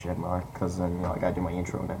because then I gotta do my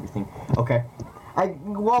intro and everything. Okay,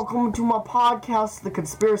 welcome to my podcast, The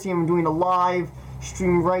Conspiracy. I'm doing a live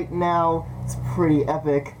stream right now. It's pretty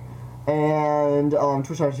epic, and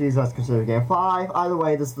Twitch actually that's considered Game 5. Either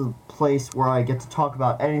way, this is the place where I get to talk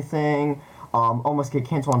about anything. Almost get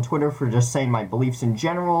canceled on Twitter for just saying my beliefs in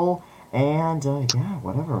general, and yeah,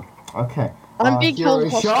 whatever. Okay, I'm being held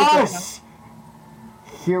hostage right now.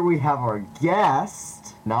 Here we have our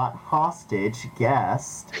guest, not hostage,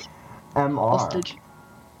 guest, MR. Hostage.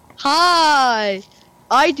 Hi!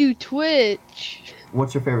 I do Twitch.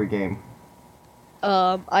 What's your favorite game?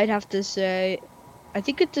 I'd have to say, I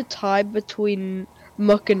think it's a tie between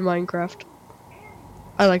Muck and Minecraft.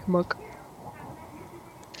 I like Muck.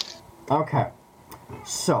 Okay,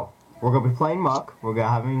 so, we're gonna be playing Muck, we're gonna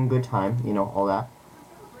having a good time, you know, all that.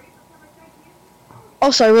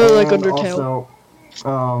 Also, I really like Undertale. Also,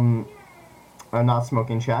 I'm not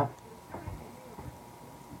smoking chat.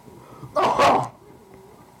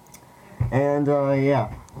 And,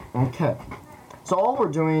 yeah. Okay. So all we're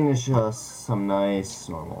doing is just some nice,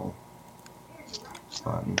 normal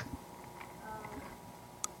fun.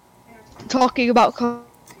 Talking about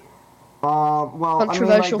well,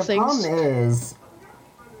 controversial I mean, like, things.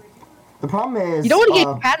 The problem is... You don't want to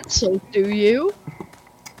get cancelled, do you?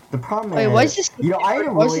 The problem Wait, is... why is this... You know, I had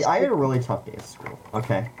a really tough day at school,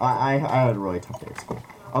 okay? I had a really tough day at school.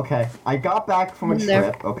 Okay, I got back from a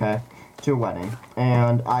trip, okay, to a wedding,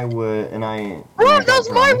 and I would, and I... Bro, that's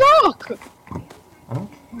my rock! I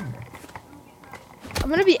don't care. I'm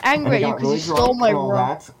gonna be angry at you because you stole my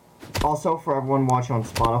rock. Also, for everyone watching on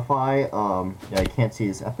Spotify, yeah, you can't see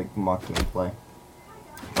this epic Muck gameplay.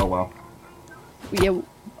 Oh well. Yeah,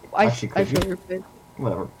 I feel your pain.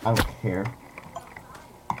 Whatever, I don't care.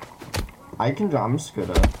 I'm just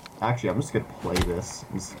gonna play this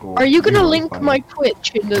in school. Are you gonna really link funny. my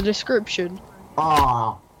Twitch in the description?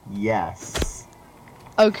 Ah, yes.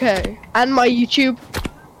 Okay, and my YouTube?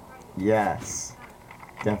 Yes,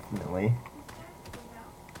 definitely.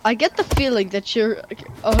 I get the feeling that you're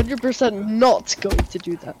 100% not going to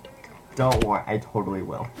do that. Don't worry, I totally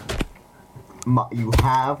will. You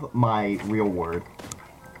have my real word.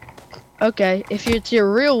 Okay, if it's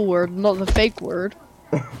your real word, not the fake word.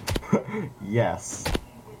 Yes.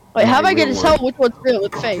 Wait, how am I gonna tell which one's real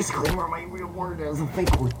and fake? Disclaimer, my real word is a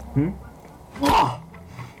fake word. Ah!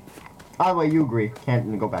 By the way, you agree.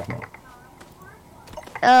 Can't go back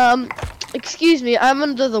now. Excuse me, I'm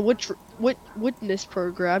under the witness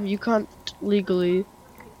program. You can't legally...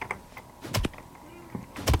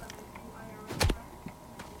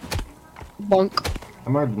 Bonk.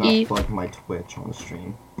 I'm already not plugging my Twitch on the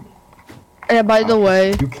stream. And by the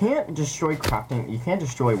way... You can't destroy crafting... You can't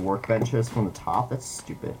destroy workbenches from the top. That's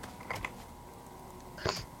stupid.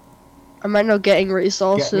 I might not getting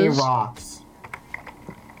resources. Get me rocks.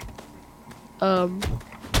 I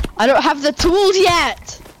don't have the tools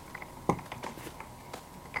yet!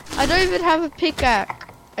 I don't even have a pickaxe.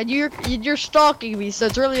 And you're stalking me, so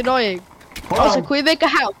it's really annoying. Also, can we make a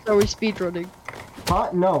house or are we speedrunning?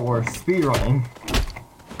 No, we're speedrunning.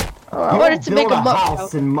 Oh, I wanted to make a Muck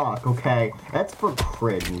house in Muck, okay? That's for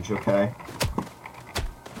cringe, okay?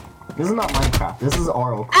 This is not Minecraft. This is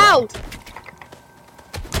RL Craft.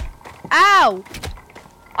 Ow!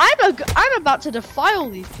 Ow! I'm about to defile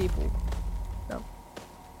these people. No.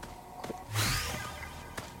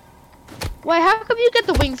 Wait, how come you get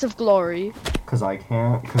the wings of glory? Because I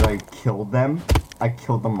killed them. I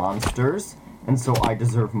killed the monsters. And so I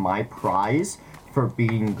deserve my prize for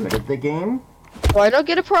being good at the game. Do I not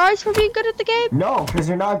get a prize for being good at the game? No, because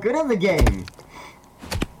you're not good at the game.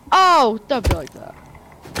 Oh, don't be like that.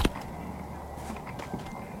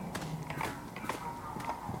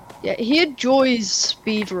 Yeah, he enjoys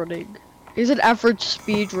speedrunning. He's an average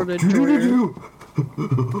speedrunner enjoyer.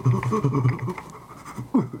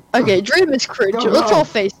 Okay, Dream is cringe. No, Let's all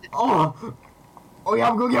face it. Oh yeah,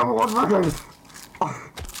 I'm gonna get world record.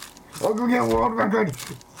 I'm gonna get world record.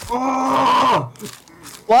 Oh!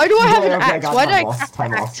 Why do I have an okay, axe? Why did I craft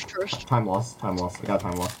time an lost. axe first? Time lost. I got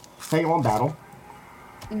time lost. Hey, you want battle?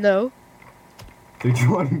 No. 3,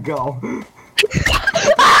 2, 1, go.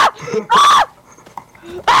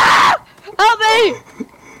 Help me!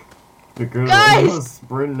 The girl Guys! was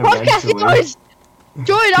sprinting Podcasting eventually. guys!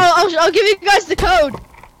 Join, I'll give you guys the code.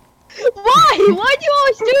 Why? Why do you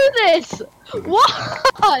always do this?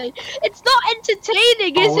 Why? It's not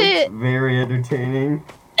entertaining, is it? It's very entertaining.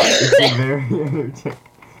 It's very entertaining.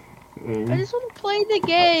 I just want to play the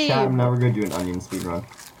game. Chat, I'm never gonna do an onion speedrun.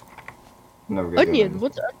 Onion?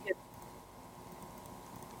 What's onion?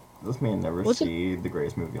 This man never see the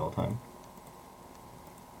greatest movie of all time.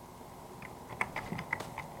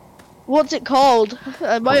 What's it called?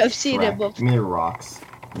 I might have seen it, Shrek. but Give me the rocks.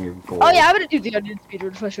 Give me your gold. oh yeah, I'm gonna do the onion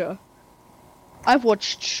speedrun for sure. I've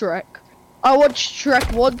watched Shrek. I watched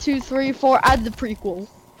Shrek 1, 2, 3, 4, and the prequel.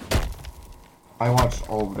 I watched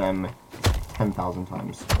all of them 10,000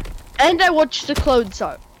 times. And I watched the Clone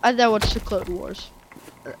Saga. And I watched the Clone Wars.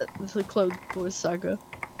 The Clone Wars saga.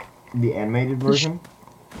 The animated version?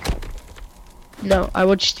 No, I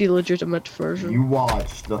watched the legitimate version. You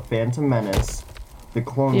watched The Phantom Menace, The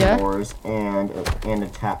Clone Yeah. Wars, and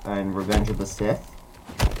Revenge of the Sith.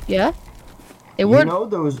 Yeah? They You weren't. know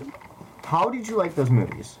those... How did you like those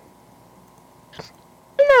movies?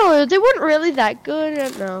 No, they weren't really that good. I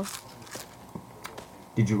don't know.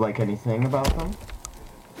 Did you like anything about them?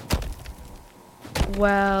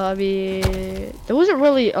 Well, I mean, there wasn't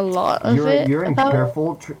really a lot of it. You're in about...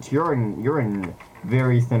 careful... You're in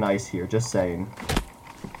very thin ice here, just saying.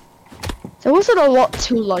 There wasn't a lot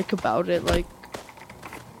to like about it. Like,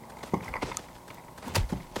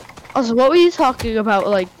 also, what were you talking about?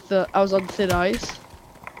 Like I was on thin ice.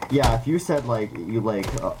 Yeah, if you said like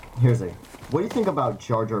here's a. What do you think about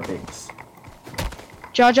Jar Jar Binks?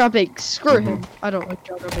 Jar Jar Binks. Screw him. I don't like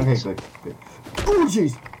Jar Jar Okay, Binks. good. Oh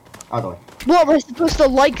jeez. Other way. What, am I supposed to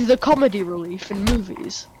like the comedy relief in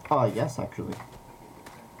movies? Yes, actually.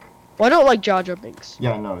 Well, I don't like Jar Jar Binks.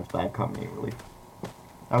 Yeah, no, it's bad comedy relief.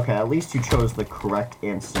 Okay, at least you chose the correct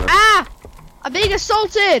answer. Ah! I'm being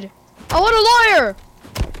assaulted! I want a lawyer!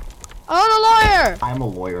 I want a lawyer! I'm a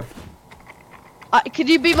lawyer. Could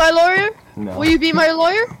you be my lawyer? No. Will you be my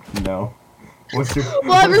lawyer? No. What's your?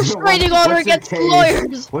 Well, I'm what's your- restraining what's order your against case?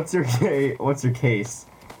 lawyers. What's your case? What's your case?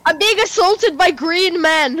 I'm being assaulted by green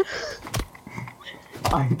men.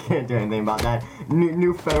 I can't do anything about that.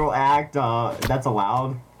 New federal act. That's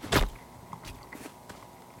allowed.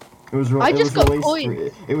 It was. I just got released.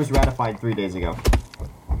 coins. It was ratified 3 days ago.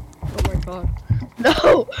 Oh my god.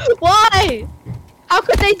 No! Why? How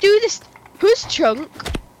could they do this? Who's Chunk?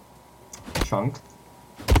 Chunk.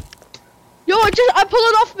 Yo, I'm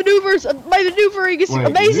pulling off maneuvers. My maneuvering is Wait,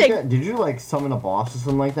 amazing. Did you like summon a boss or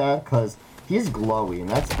something like that? Cause he's glowy and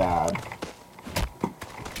that's bad.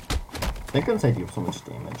 They couldn't say do so much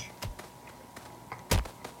damage.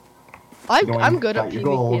 I'm good at got your PvP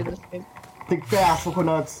gold. in this game. Think fast,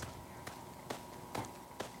 coconuts.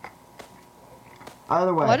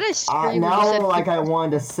 Either way, Why did I scream when you now said like I coconuts?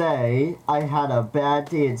 wanted to say, I had a bad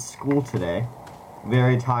day at school today.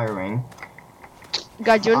 Very tiring.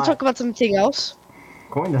 Guy, do you want to talk about something else?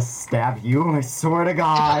 Going to stab you, I swear to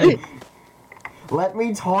God. Let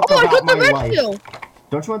me talk Oh, I about got the my red life. pill.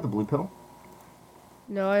 Don't you want the blue pill?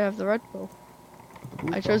 No, I have the red pill. The blue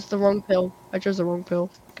I pill. chose the wrong pill. I chose the wrong pill.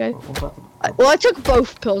 Okay. What about- Well, I took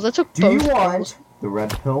both pills. I took Do both you want pills. the red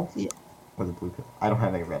pill? Yeah. Or the blue pill? I don't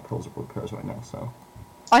have any red pills or blue pills right now, so.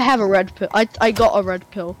 I have a red pill. I got a red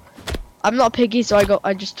pill. I'm not piggy, so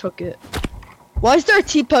I just took it. Why is there a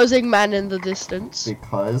T-posing man in the distance?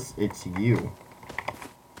 Because it's you.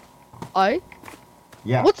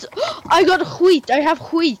 Yeah. What's? I got wheat. I have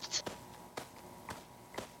wheat.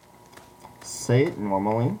 Say it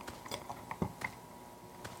normally.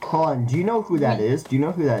 Hold on, do you know who that is? Do you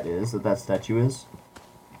know who that is, that statue is?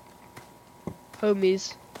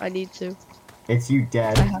 Homies, I need to. It's you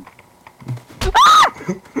dead. I have. Ah!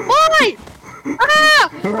 Why? Ah!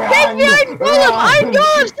 Take me! I'm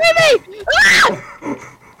gone! Save me! Ah!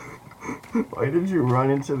 Why did you run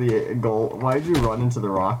into the goal? Why did you run into the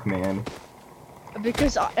rock, man?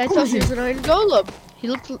 Because I thought he was an iron golem. He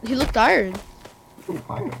looked iron. Ooh,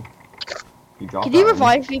 iron. You dropped Can you iron.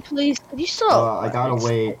 revive me, please? Can you stop? I gotta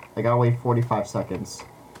wait. I gotta wait 45 seconds.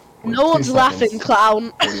 No 42 one's laughing, seconds,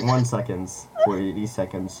 clown. 41 seconds. 40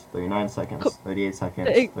 seconds. 39 seconds. 38 seconds.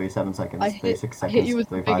 37 seconds. I hit 36 I hit you seconds. with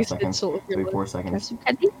the 35 biggest seconds. insult of your 34 life. seconds. Can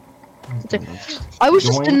I have some candy? I was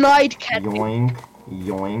just Yoink, denied candy. Yoink.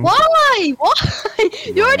 Yoink. Why? Why?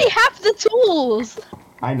 You already have the tools.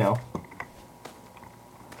 I know.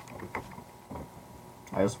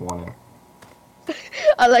 I just want it.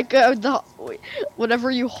 I like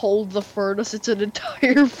whenever you hold the furnace, it's an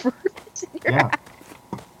entire furnace. In your Yeah.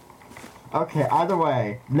 Okay, either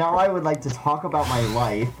way, now I would like to talk about my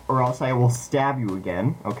life, or else I will stab you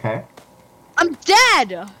again, okay? I'm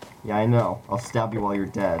dead. Yeah, I know. I'll stab you while you're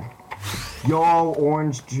dead. Yo,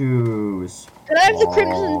 orange juice. Can I have the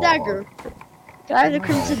crimson Oh. dagger? Can I have the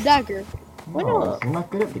crimson dagger? Why No, not? you're not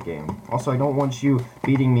good at the game. Also, I don't want you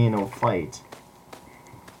beating me in a fight.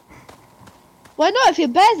 Why not? If you're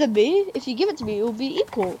better than me, if you give it to me, it will be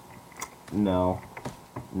equal. No.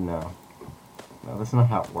 No. No, that's not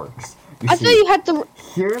how it works. You I see, thought you had to.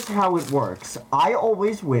 here's how it works. I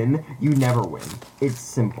always win, you never win. It's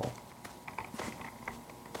simple.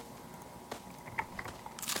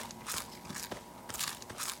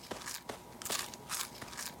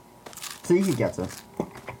 See, he gets it.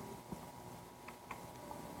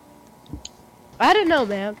 I don't know,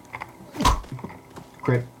 man.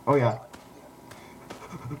 Crit. Oh yeah.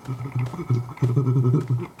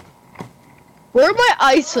 Where are my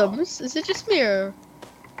items? Is it just me or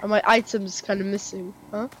are my items kind of missing?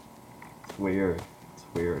 Huh? It's weird. It's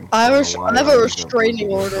weird. I have don't know why a I restraining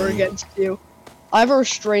don't order think against you. I have a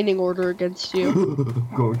restraining order against you.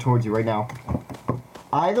 Go towards you right now.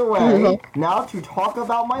 Either way, Mhm. now to talk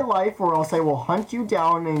about my life, or else I will hunt you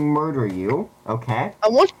down and murder you. Okay. I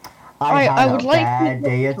want. I had I would a like bad to-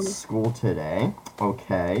 day at school today.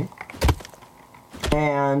 Okay.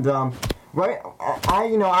 And right,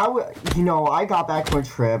 I got back from a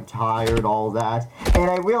trip, tired, all that,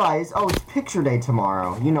 and I realized, oh, it's picture day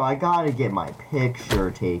tomorrow. You know, I gotta get my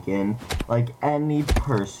picture taken, like any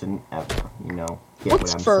person ever. You know, get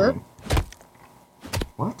What's what I'm fur? saying.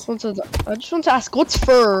 What? I just want to ask, what's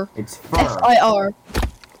fur? It's fur. F-I-R.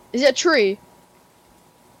 Is it a tree?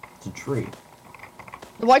 It's a tree.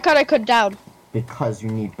 Why can't I cut down? Because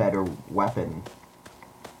you need better weapon.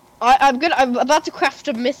 I'm about to craft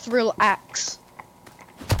a mithril axe.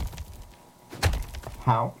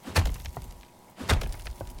 How?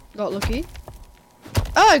 Got lucky.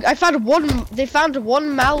 Oh, I found one. They found one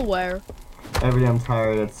malware. Every day I'm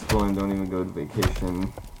tired at school and don't even go to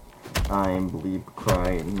vacation. I'm bleep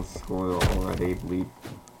crying in school already, bleep.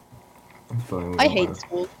 I hate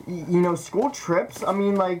school. You know, school trips, I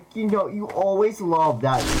mean, like, you know, you always love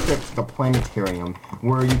that trip to the planetarium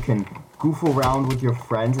where you can goof around with your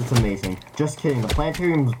friends. It's amazing. Just kidding, the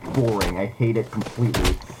planetarium's boring. I hate it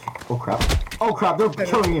completely. Oh crap. Oh crap, they're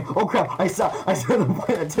killing me. Oh crap, I said the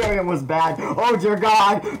planetarium was bad. Oh dear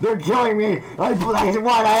God, they're killing me. I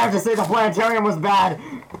have to say the planetarium was bad.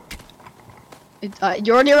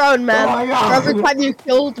 You're on your own, man. Oh my God. For every time you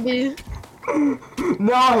killed me.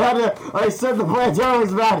 No, I said the planetarium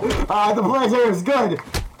was bad. The planetarium's good.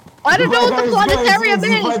 I don't know what the planetarium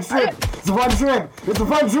is. It's a fun trip. It's a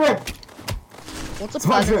fun trip. What's a It's a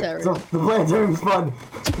fun trip. planetarium? The planetarium's fun.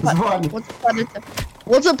 It's fun.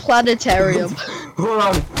 What's a planetarium? Hold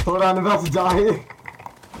on, I'm about to die.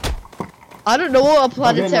 I don't know what a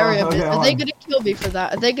planetarium okay, is. Are hold they on. gonna kill me for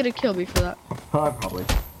that? Are they gonna kill me for that? Probably.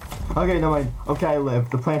 Okay, no mind. Okay, I live.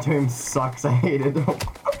 The planetarium sucks. I hate it.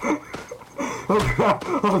 Oh crap.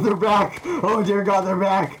 Oh, they're back. Oh dear God, they're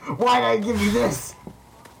back. Why did I give you this?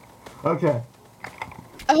 Okay.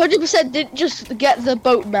 100% didn't just get the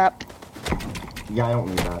boat map. Yeah, I don't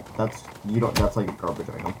need that. That's like a garbage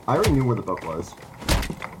item. I already knew where the book was.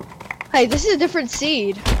 Hey, this is a different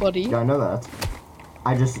seed, buddy. Yeah, I know that.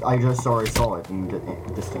 I just already saw it in the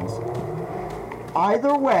distance.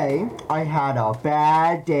 Either way, I had a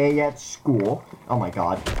bad day at school. Oh my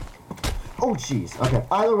God. Oh jeez. Okay.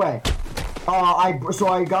 Either way, I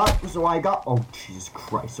got. Oh Jesus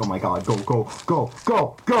Christ. Oh my God. Go.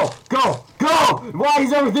 Why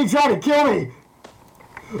is everything trying to kill me?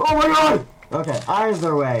 Oh my God. Okay.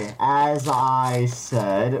 Either way, as I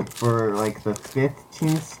said for like the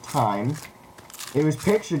 15th time, it was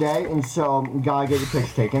picture day, and so gotta get your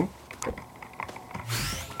picture taken.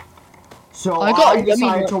 So I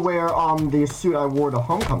decided to wear the suit I wore to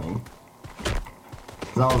homecoming.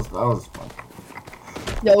 That was fun.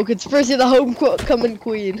 No, conspiracy of the homecoming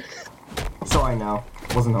queen. Sorry, no,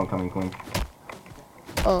 wasn't homecoming queen.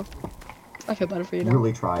 Oh, I feel better for you now.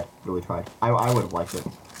 Really tried. I would have liked it.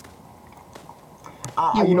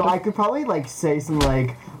 You know, I could probably like say something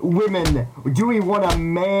like, "Women, do we want a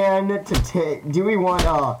man to take? Do we want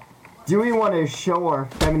to show our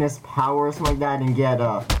feminist power or something like that, and get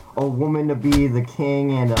a woman to be the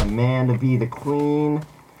king and a man to be the queen,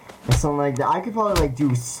 or something like that?" I could probably like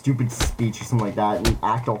do a stupid speech or something like that and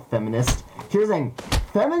act all feminist. Here's the thing,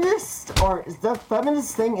 the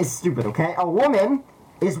feminist thing is stupid. Okay, a woman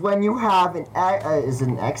is when you have is it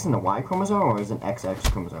an X and a Y chromosome, or is it an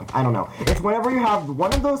XX chromosome? I don't know. It's whenever you have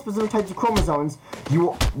one of those specific types of chromosomes,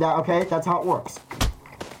 okay, that's how it works.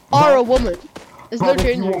 Or a woman. There's no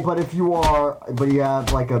gender. But if you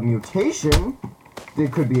have like a mutation, there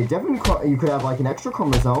could be a different. You could have like an extra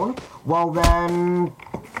chromosome. Well, then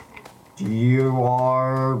you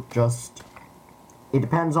are just. It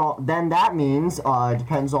depends on. Then that means it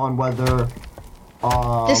depends on whether.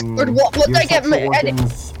 Discord, what your I get? sexual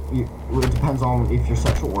organs, it depends on if your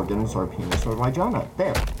sexual organs are penis or vagina.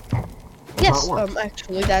 There. That's Yes, how it works.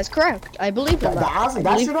 actually, that's correct. I believe in that.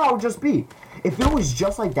 That should how it would just be. If it was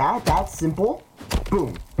just like that simple,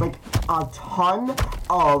 boom. Like a ton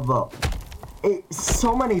of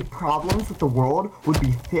so many problems with the world would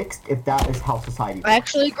be fixed if that is how society works. I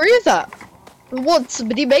actually agree with that.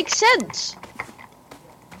 But it makes sense.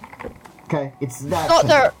 Okay, it's that Not simple.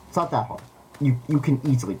 there. It's not that hard. You can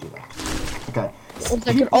easily do that. Okay. One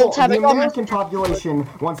second, alt tab The it on. American population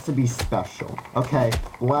wants to be special. Okay.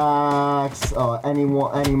 Blacks, any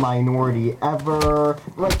minority ever.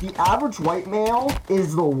 Like, the average white male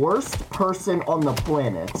is the worst person on the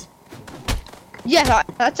planet. Yeah,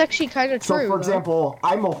 that's actually kind of true. So, for example,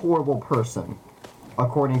 I'm a horrible person,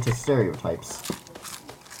 according to stereotypes.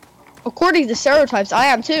 According to stereotypes, I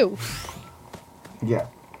am too. Yeah.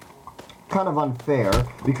 Kind of unfair,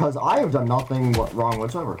 because I have done nothing wrong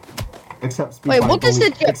whatsoever. Except speak Wait, my what does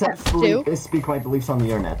the jetpack do? Speak my beliefs on the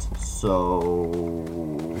internet. So...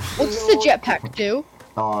 What does the jetpack do?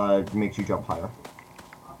 It makes you jump higher.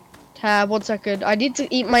 Tab, 1 second. I need to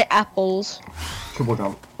eat my apples. Triple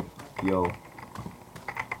jump. Yo.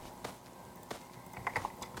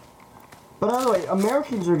 But anyway,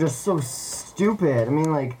 Americans are just so stupid. I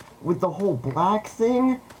mean, like, with the whole black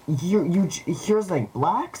thing, here's like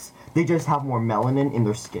blacks, they just have more melanin in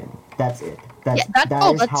their skin. That's it. That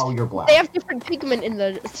is how you're black. They have different pigment in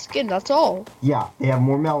the skin, that's all. Yeah, they have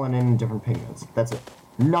more melanin and different pigments. That's it.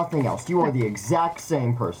 Nothing else. You are the exact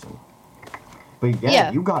same person. But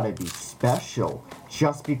yeah, you gotta be special.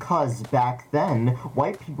 Just because back then,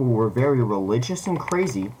 white people were very religious and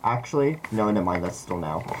crazy. Actually, no, never mind, that's still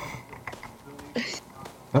now.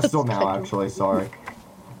 That's still now, actually, sorry.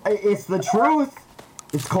 It's the truth.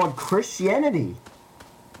 It's called Christianity.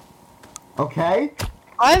 Okay?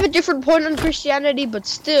 I have a different point on Christianity, but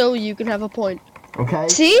still, you can have a point. Okay?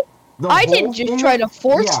 See? I didn't just try to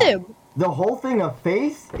force him. The whole thing of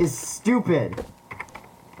faith is stupid.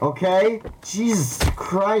 Okay? Jesus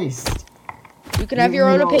Christ. You can have your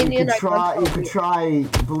own opinion. You could try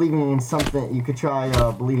believing in something. You could try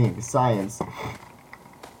believing in science.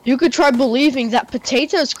 You could try believing that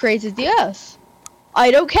potatoes created the earth. I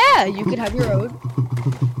don't care. You can have your own.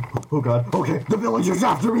 Oh god. Okay, the villagers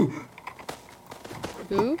after me.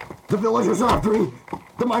 Who? The villagers are after me.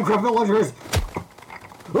 The Minecraft villagers.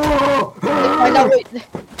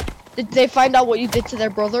 Did they find out what you did to their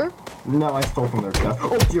brother? No, I stole from their chest.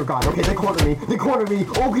 Oh dear god. Okay, they cornered me. They cornered me.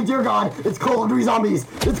 Oh dear god. It's Call of Duty Zombies.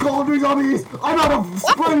 It's Call of Duty Zombies. I'm out of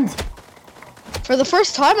sprint. For the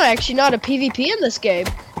first time, I actually know how to PvP in this game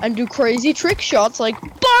and do crazy trick shots like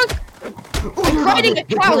bonk. Oh, I'm fighting a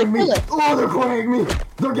cow and kill it. Oh, they're cornering me.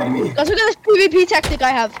 They're getting me. Guys, look at this PvP tactic I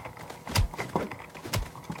have.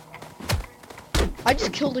 I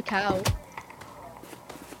just killed a cow.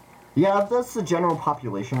 Yeah, that's the general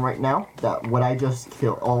population right now. That what I just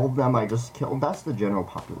killed, all of them I just killed. That's the general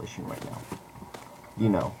population right now. You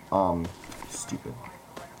know, stupid.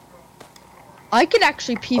 I could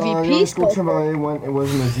actually PvP stuff. It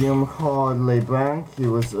was a museum called Le Banque. It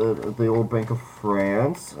was the old Bank of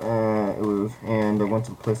France. And I went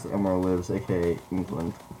to the place that Emma lives, aka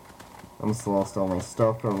England. I'm still lost all my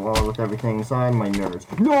stuff, along with everything inside. My nerds.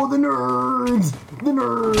 No, the nerds! The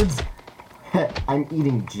nerds! I'm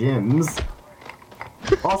eating gems.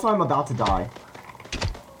 Also, I'm about to die.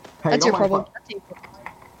 Hey, that's your problem.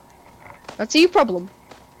 That's your problem.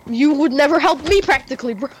 You would never help me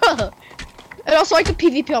practically, bruh. And also, I can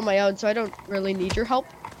PvP on my own, so I don't really need your help.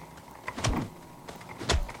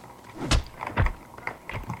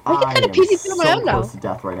 I am so close to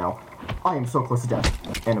death right now. I am so close to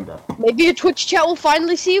death, and I'm dead. Maybe a Twitch chat will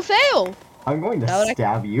finally see you fail. I'm going to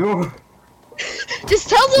stab you. Just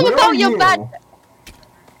tell them about your bad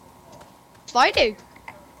fighting.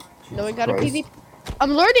 Knowing how to PvP.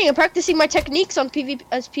 I'm learning and practicing my techniques on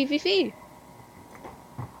PvP.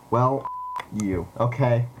 Well, you,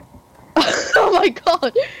 okay? Oh my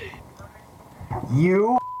god.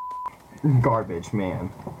 You garbage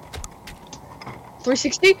man.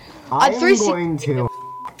 360? I'm going to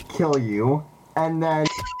kill you, and then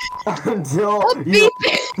until you...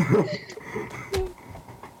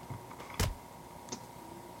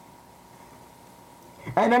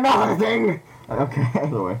 And another thing! Okay,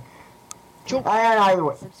 either way. Either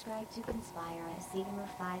way. Subscribe to Conspire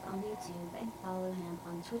SCgamer5 on YouTube and follow him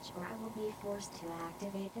on Twitch, or I will be forced to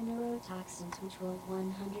activate the neurotoxins which will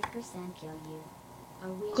 100% kill you.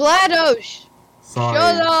 GLaDOS! Sorry.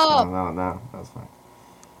 Shut up! No, that's fine.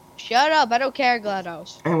 Shut up, I don't care,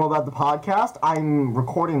 GLaDOS. And what about the podcast? I'm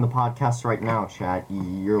recording the podcast right now, chat.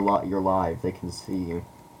 You're live. They can see you.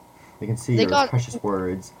 They can see your precious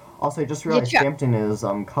words. Also, I just realized Stampton is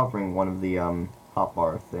covering one of the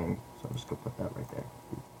hotbar thing, so I'm just gonna put that right there.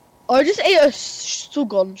 Oh, I just ate a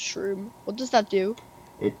Sugon shroom. What does that do?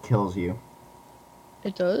 It kills you.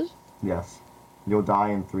 It does? Yes. You'll die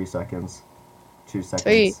in 3 seconds. 2 seconds.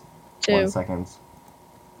 3, 2. 1 second.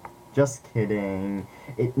 Just kidding.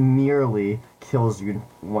 It nearly kills you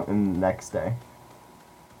the next day.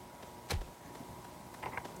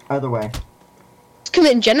 Either way. It's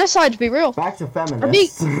committing genocide, to be real. Back to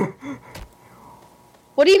feminists.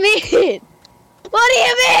 What do you mean? What do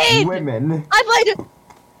you mean? Women. I played.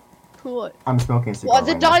 What? I'm smoking a cigar. Are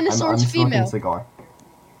the right now. dinosaurs I'm smoking female? a cigar. Are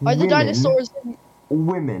the Women- dinosaurs?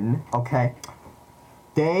 Women, okay.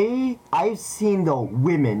 I've seen the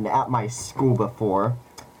women at my school before.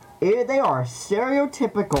 They are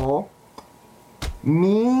stereotypical,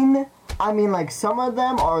 mean. I mean, like, some of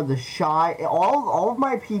them are the shy. All of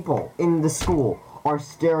my people in the school are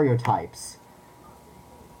stereotypes.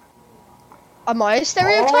 Am I a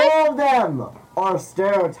stereotype? All of them are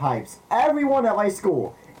stereotypes. Everyone at my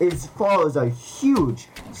school follows a huge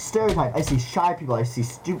stereotype. I see shy people. I see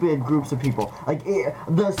stupid groups of people. Like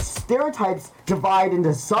the stereotypes divide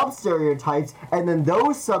into sub stereotypes, and then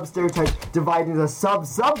those sub stereotypes divide into sub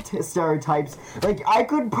stereotypes. Like I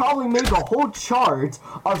could probably make a whole chart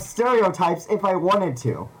of stereotypes if I wanted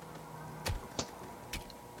to.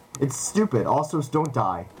 It's stupid. Also, don't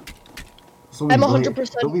die. I'm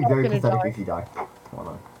 100% It'll be not very gonna pathetic die. if you die. Hold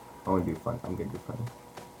on. I want to do fun. I'm gonna do fun.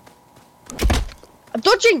 I'm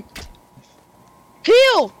dodging.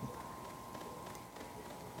 Heal.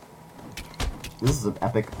 This is an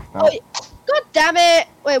epic. Oh. Wait, God damn it!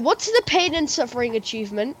 Wait, what's the pain and suffering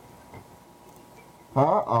achievement?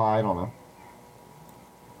 Huh? I don't know.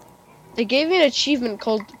 They gave me an achievement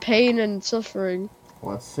called pain and suffering.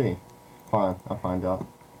 Let's see. Fine, I'll find out.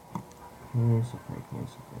 Pain, suffering, pain,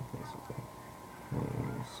 suffering, pain, suffering.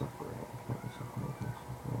 Pain, suffering, pain, suffering, pain,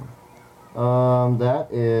 suffering.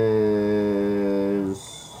 That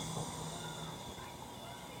is...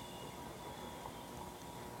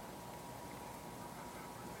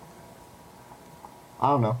 I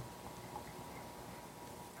don't know.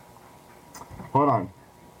 Hold on.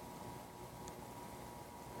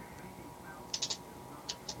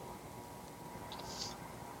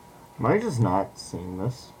 Am I just not seeing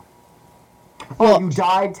this? Oh, What? you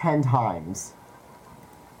died 10 times.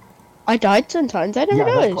 I died 10 times. I never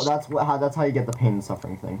Yeah, noticed. that's how you get the pain and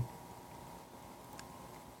suffering thing.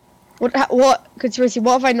 What? Conspiracy?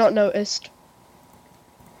 What have I not noticed?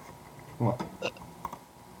 What?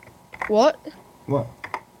 What? What?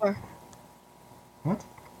 Or- What?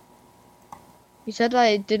 You said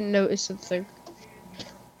I didn't notice something.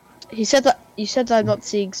 You said that I'm not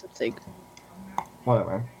seeing something.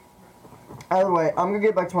 Whatever. Either way, I'm gonna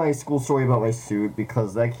get back to my school story about my suit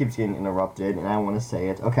because that keeps getting interrupted, and I want to say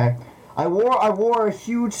it. Okay, I wore a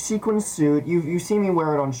huge sequin suit. You've seen me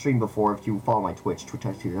wear it on stream before. If you follow my Twitch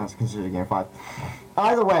TV, that's considered Game 5.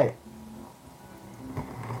 Either way,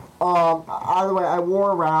 I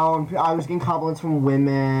wore around. I was getting compliments from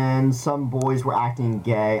women. Some boys were acting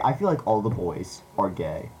gay. I feel like all the boys are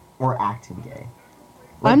gay or acting gay.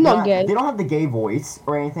 Like, I'm not gay. They don't have the gay voice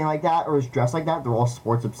or anything like that, or is dressed like that. They're all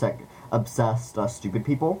sports obsessed, stupid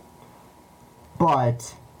people.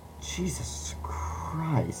 But Jesus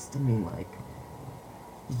Christ, I mean, like,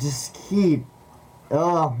 you just keep.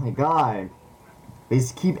 Oh my God, they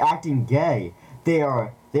just keep acting gay. They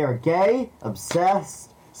are gay,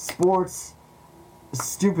 obsessed, sports,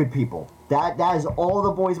 stupid people. That is all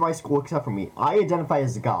the boys in my school except for me. I identify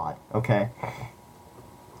as God. Okay.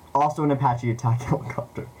 Also an Apache attack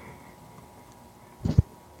helicopter.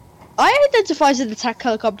 I identify as an attack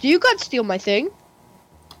helicopter. You can't steal my thing.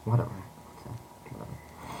 Whatever. Okay. Whatever.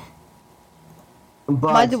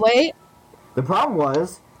 But By the way, the problem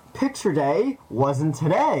was, picture day wasn't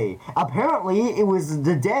today. Apparently, it was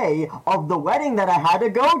the day of the wedding that I had to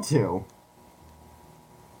go to.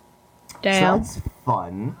 damn. So that's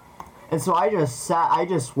fun. And so I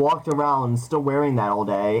just walked around still wearing that all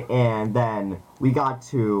day, and then we got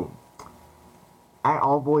to...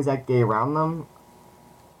 all boys act gay around them.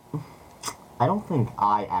 I don't think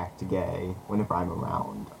I act gay whenever I'm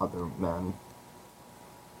around other men.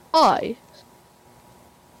 I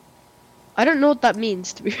don't know what that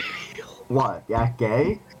means, to be real. What? You act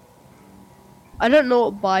gay? I don't know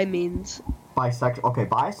what bi means. Bisexual. Okay,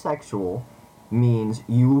 bisexual means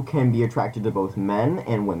you can be attracted to both men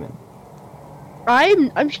and women.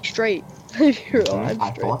 I'm straight. If you're real, I'm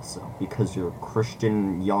I straight. thought so, because you're a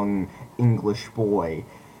Christian young English boy.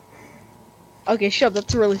 Okay, shut up.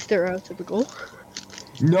 That's really stereotypical.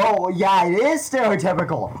 No, yeah, it is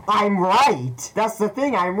stereotypical. I'm right. That's the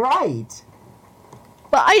thing, I'm right.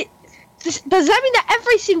 But does that mean that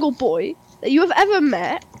every single boy that you have ever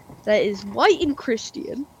met that is white and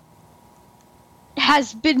Christian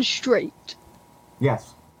has been straight?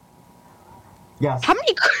 Yes. Yes.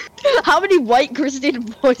 How many white Christian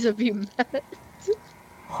boys have you met?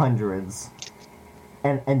 Hundreds.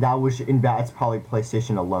 And that's probably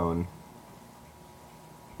PlayStation alone.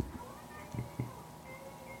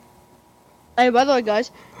 Hey, by the way,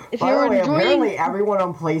 guys, if By you're the way, enjoying, apparently everyone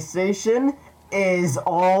on PlayStation is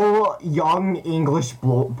all young English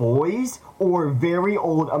boys or very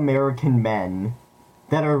old American men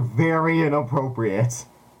that are very inappropriate.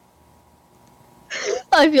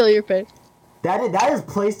 I feel your pain. That is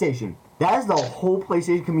PlayStation. That is the whole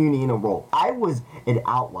PlayStation community in a row. I was an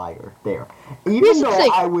outlier there. Even though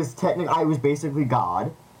I was basically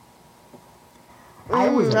God, I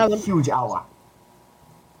was a huge outlier.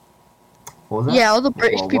 What was that? Yeah, all the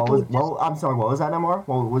British people. I'm sorry. What was that, Namor?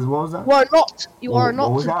 What was that? You are not.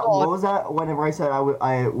 What was that? God. What was that? Whenever I said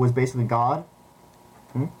I was basically God.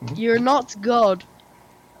 You're not God.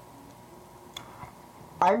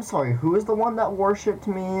 I'm sorry. Who is the one that worshipped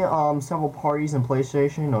me? Several parties in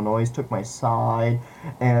PlayStation. No noise took my side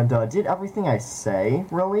and did everything I say.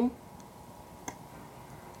 Really?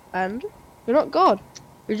 And you're not God.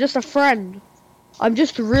 You're just a friend. I'm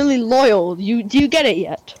just really loyal. Do you get it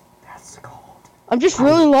yet? That's called. I'm just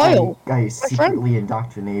really loyal. I secretly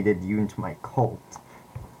indoctrinated you into my cult.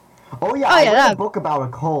 Oh yeah, I read a book about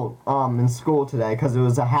a cult in school today because it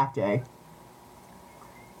was a half day.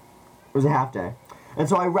 It was a half day, and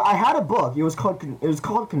so I had a book. It was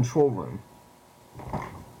called Control Room.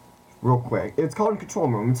 Real quick, it's called Control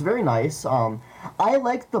Room. It's very nice. I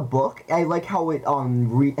like the book. I like how it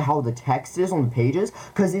how the text is on the pages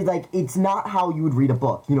because it's not how you would read a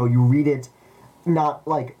book. You know, you read it not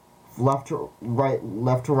like left to right,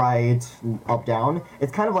 up down.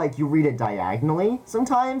 It's kind of like you read it diagonally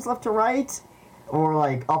sometimes, left to right, or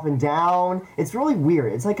like up and down. It's really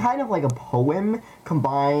weird. It's like kind of like a poem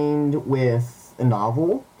combined with a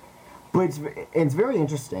novel, but it's very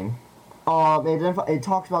interesting. It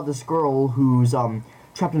talks about this girl who's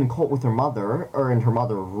trapped in a cult with her mother, and her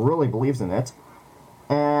mother really believes in it.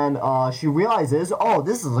 And she realizes, oh,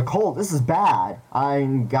 this is a cult. This is bad. I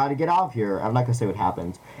gotta get out of here. I'm not gonna say what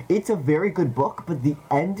happened. It's a very good book, but the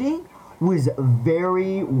ending was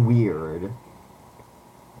very weird.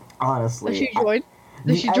 Honestly. Did she join?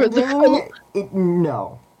 Did she join the cult?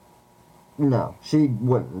 No, she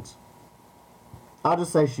wouldn't. I'll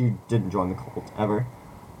just say she didn't join the cult ever.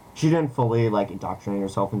 She didn't fully indoctrinate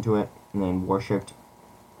herself into it and then worshipped.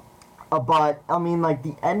 But, I mean,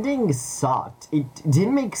 the ending sucked. It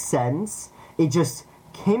didn't make sense. It just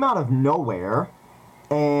came out of nowhere.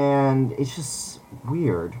 And it's just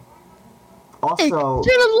weird. Also... Hey, turn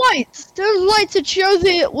on lights! Turn on lights! It shows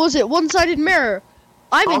it, was it one-sided mirror?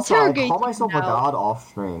 I'm interrogating I call myself now. a god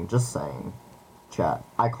off-stream. Just saying. Chat.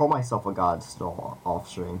 I call myself a god still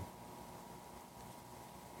off-stream.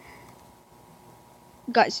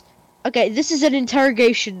 Guys, okay, this is an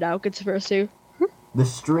interrogation now, Conspiracy. The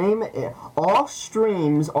stream, all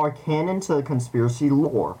streams are canon to the conspiracy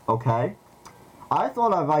lore, okay? I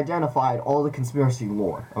thought I've identified all the conspiracy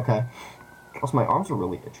lore, okay? Also, my arms are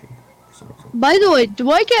really itchy. By the way, do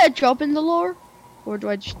I get a job in the lore? Or do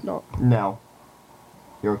I just not? No.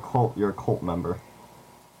 You're a cult member.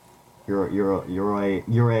 You're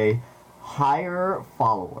a higher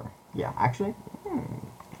follower. Yeah, actually.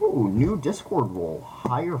 Ooh, new Discord role.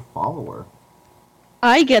 Higher follower.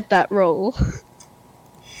 I get that role.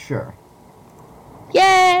 Sure.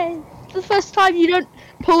 Yay! The first time you don't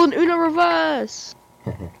pull an Uno reverse.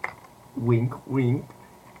 Wink, wink.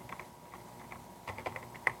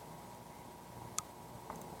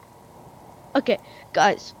 Okay,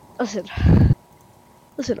 guys, listen.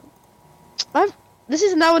 Listen. This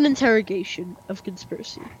is now an interrogation of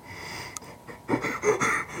Conspiracy.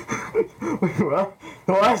 What?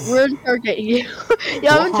 What? We're interrogating you.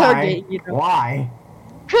 Yeah, I'm interrogating you now. Why?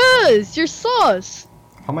 'Cause you're sus.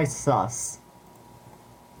 How am I sus?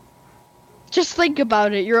 Just think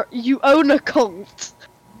about it. You own a cult.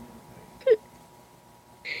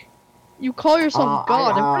 You call yourself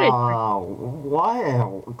God.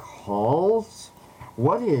 What? Cult?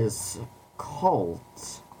 What is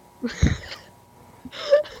cult?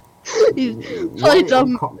 Play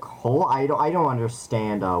dumb. Cult? I don't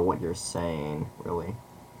understand what you're saying. Really.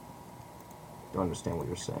 Don't understand what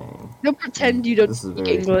you're saying. Don't pretend you don't This is speak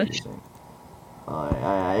very English. confusing.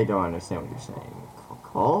 I don't understand what you're saying.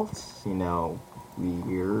 Cult? You know,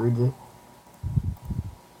 weird.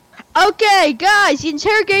 Okay, guys, the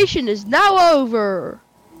interrogation is now over.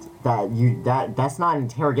 That's not an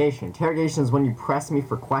interrogation. Interrogation is when you press me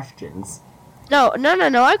for questions. No,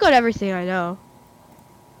 I got everything I know.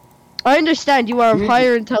 I understand you are of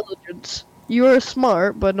higher intelligence. You are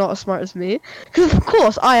smart, but not as smart as me. Because of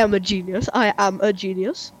course I am a genius. I am a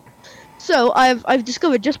genius. So I've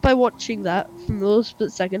discovered just by watching that from a little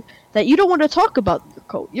split second that you don't want to talk about your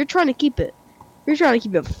cult. You're trying to keep it. You're trying to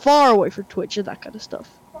keep it far away from Twitch and that kind of stuff.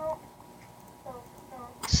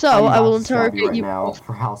 So I will interrogate you now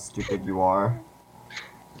for how stupid you are.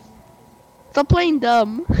 Stop playing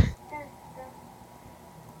dumb.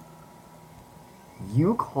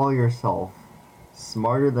 You call yourself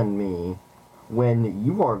smarter than me when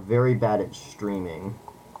you are very bad at streaming.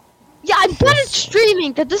 Yeah, I'm bad at Just-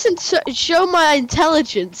 streaming. That doesn't show my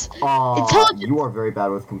intelligence. Intelligence. You are very bad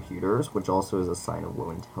with computers, which also is a sign of low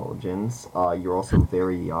intelligence. You're also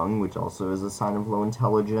very young, which also is a sign of low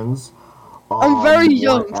intelligence. I'm very what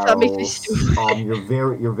young, so that makes me else? stupid.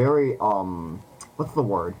 You're very, what's the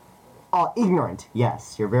word? Ignorant.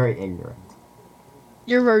 Yes, you're very ignorant.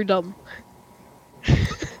 You're very dumb.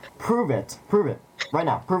 Prove it. Prove it. Right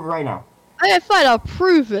now. Prove it right now. Okay, fine, I'll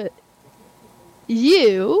prove it.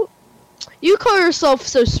 You call yourself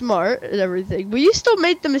so smart and everything, but you still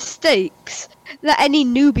made the mistakes that any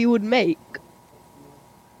newbie would make.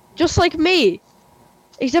 Just like me.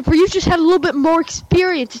 Except for you just had a little bit more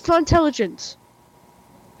experience. It's not intelligence.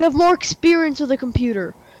 You have more experience with a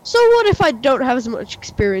computer. So what if I don't have as much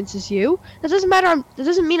experience as you? That doesn't matter. That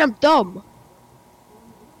doesn't mean I'm dumb.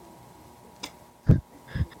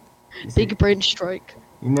 You see- Big brain strike.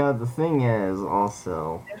 You know, the thing is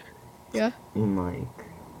also. Yeah? In like.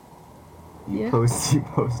 You Yeah? post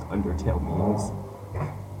Undertale memes.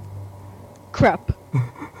 Crap.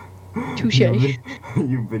 Touche.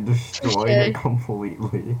 You've been destroying it Touche.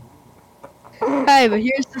 completely. Hey, but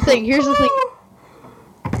here's the thing.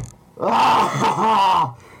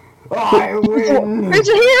 Ah, I win!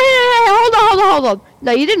 Hold on.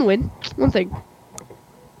 No, you didn't win. One thing.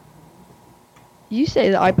 You say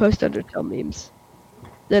that I post Undertale memes.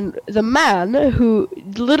 Then the man who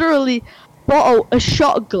literally bought a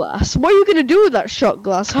shot glass. What are you gonna do with that shot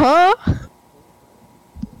glass, huh?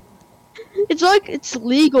 It's like it's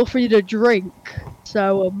legal for you to drink.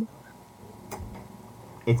 So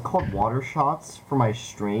It's called water shots for my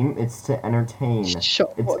stream. It's to entertain.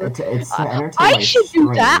 shot water. It's to entertain I my should stream.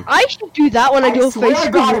 do that. I should do that when I do a swear face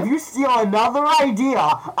to God, reveal. if you steal another idea,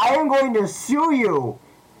 I am going to sue you.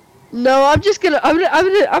 No, I'm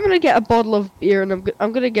gonna get a bottle of beer and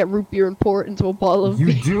I'm gonna get root beer and pour it into a bottle of You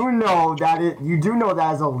beer. do know that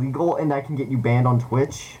is illegal and that can get you banned on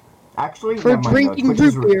Twitch. Actually, For never mind, no, drinking Twitch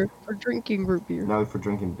is root beer. For drinking root beer. No, for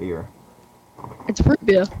drinking beer. It's root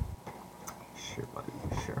beer. Sure, buddy.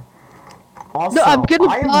 Sure. Also, No, I'm gonna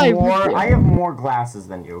I buy have root more. beer. I have more glasses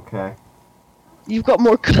than you. Okay. You've got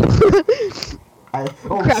more.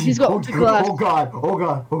 Oh, Crap, he's got oh, two glass. Oh god. Oh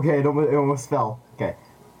god. Okay, it almost fell. Okay.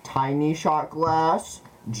 Tiny shot glass,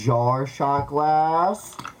 jar shot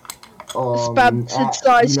glass.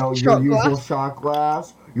 Sized your shot usual glass. shot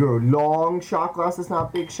glass. Your long shot glass is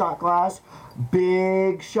not big shot glass.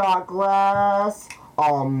 Big shot glass.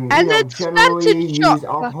 And Generally expensive shot used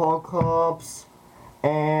alcohol cups.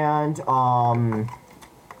 And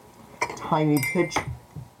tiny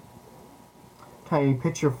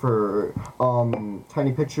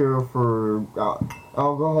pitcher for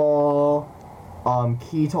alcohol.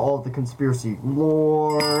 Key to all the conspiracy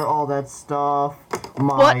lore, all that stuff.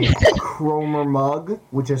 My What? Chroma mug,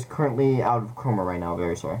 which is currently out of Chroma right now.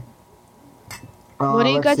 Very sorry. What are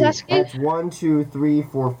you let's guys see. asking? That's 1, 2, 3,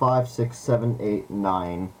 4, 5, 6, 7, 8,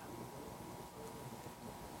 9.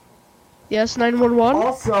 Yes, 911.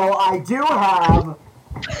 Also, I do have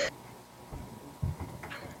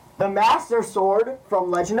the Master Sword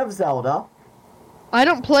from Legend of Zelda. I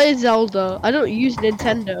don't play Zelda. I don't use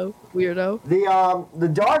Nintendo. Weirdo. The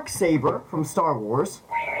Dark Saber from Star Wars.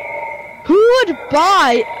 Who would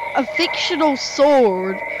buy a fictional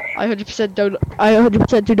sword? I 100% don't. I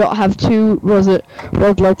 100% do not have two. Was it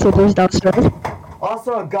world lightsabers downstairs?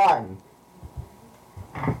 Also a gun.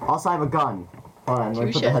 Also I have a gun. Hold on, let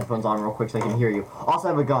me put the Touche. headphones on real quick so I can hear you. Also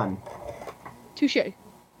I have a gun. Touche.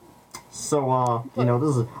 So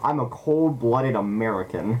I'm a cold-blooded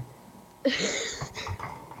American.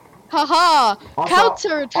 Haha! Also,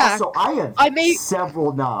 Counterattack. Also, I have I made-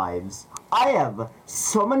 several knives. I have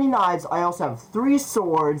so many knives. I also have 3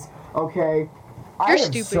 swords. Okay, I You're have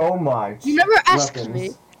stupid. so much. You never asked weapons. me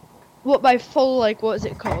what my full what is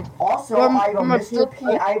it called? Also, Or I have a my Mr.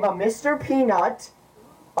 Peanut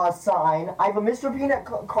sign. I have a Mr. Peanut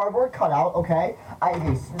cardboard cutout. Okay, I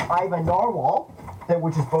have a narwhal,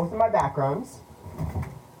 which is both of my backgrounds.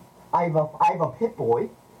 I have a Pit Boy.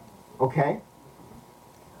 Okay.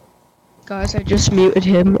 Guys, I just muted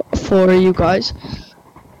him for you guys.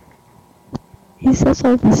 He says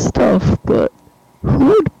all this stuff, but who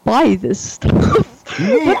would buy this stuff?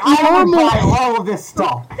 Me, What I would normal- buy all of this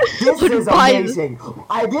stuff. This Would is buy- amazing.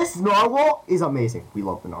 This narwhal is amazing. We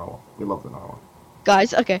love the narwhal. We love the narwhal.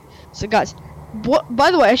 Guys, okay. So guys, what?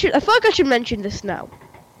 By the way, I feel like I should mention this now.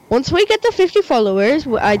 Once we get to 50 followers,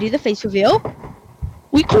 I do the face reveal.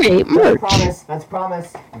 We create merch. Promise. That's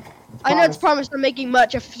promise. I know it's promised. I'm making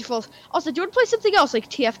merch at 50 followers. Also, do you want to play something else like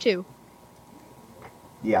TF2?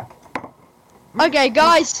 Yeah. Okay,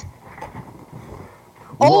 guys.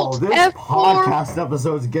 Whoa, Alt this F4. podcast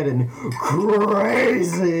episode's getting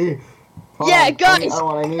crazy. Yeah, guys,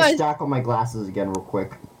 I need to guys. stack all my glasses again real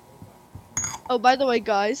quick. Oh, by the way,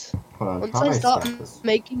 guys. Hold on, Once how do I start stack this?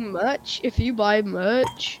 making merch, if you buy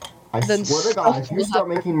merch, I then swear to God, stuff if you will start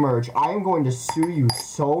happen. making merch, I am going to sue you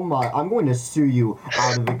so much. I'm going to sue you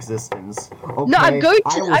out of existence. Okay? No, I'm going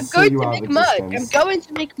I to. will I'm sue going you to out of make merch. I'm existence. going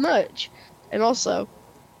to make merch, and also.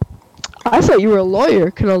 I thought you were a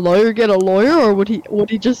lawyer. Can a lawyer get a lawyer, or would he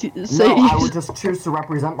just say? No, I would just choose to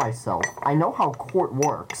represent myself. I know how court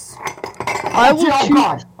works. I will Oh choose.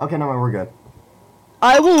 God! Okay, no, we're good.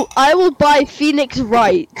 I will buy Phoenix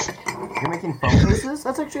Wright. You're making phone cases?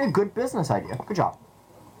 That's actually a good business idea. Good job.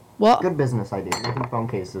 What? Good business idea. Making phone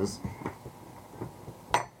cases.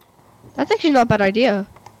 That's actually not a bad idea.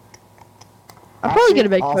 I'm probably gonna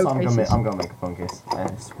make also, phone cases. I'm gonna make a phone case.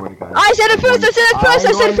 I swear to God. I said it first. I said it first.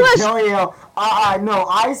 I said it first. Kill you. No,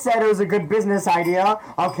 I said it was a good business idea.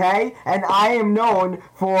 Okay, and I'm known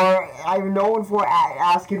for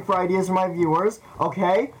asking for ideas from my viewers.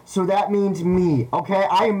 Okay, so that means me. Okay,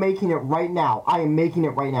 I am making it right now.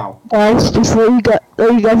 Guys, just let you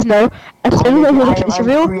guys know. As soon as I hear the case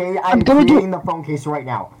reveal, I'm gonna creating do. the phone case right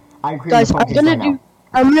now. I'm creating Guys, the phone I'm case gonna right do. now.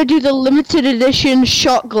 I'm gonna do the limited edition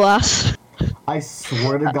shot glass. I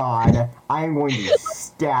swear to God, I am going to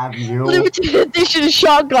stab you. Limited edition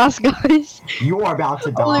shot glass, guys. You are about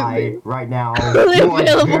to Only die me. right now. Only You are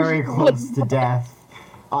available very for close to death.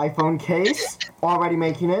 iPhone case, already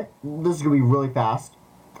making it. This is gonna be really fast.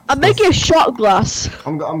 I'm making a shot glass.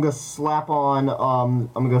 I'm gonna slap on.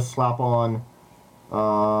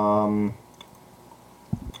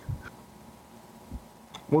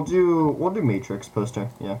 We'll do Matrix poster.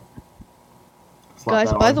 Yeah. Slap Guys,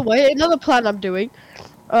 that by on. the way, another plan I'm doing.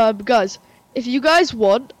 Guys, if you guys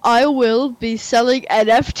want, I will be selling I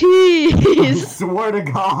NFTs. swear to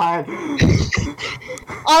God.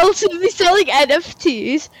 I'll also be selling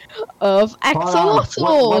NFTs of Hold on. What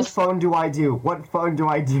axolotls. phone do I do? What phone do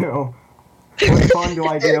I do? What phone do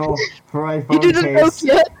I do for my You phone do the case?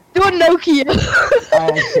 Nokia. Do a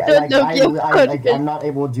Nokia. I'm not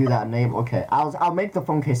able to do that name. Okay, I'll make the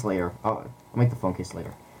phone case later. I'll make the phone case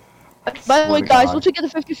later. By the Swear way, to guys, God. once we get the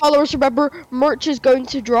 50 followers, remember, merch is going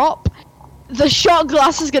to drop. The shot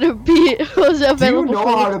glass is going to be Do you available know for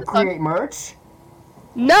how you. to create merch?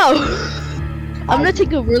 No. I'm gonna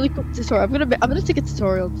take a really quick tutorial. I'm gonna take a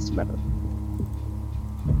tutorial in this matter.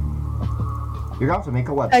 You're gonna have to make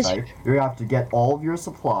a website. You're gonna have to get all of your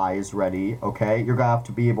supplies ready. Okay. You're gonna have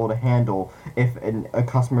to be able to handle a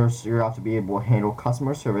customer. You're gonna have to be able to handle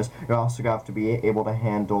customer service. You're also gonna have to be able to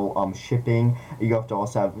handle shipping. You have to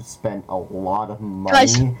also have to spend a lot of money.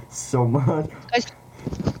 Guys. So much. Guys,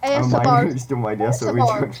 I'm ASMR. still my idea, so we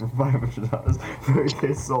ASMR. charge for $500 for a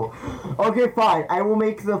case sold. Okay, fine. I will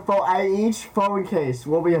make the phone. Each phone case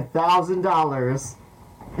will be $1,000.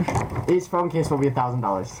 Each phone case will be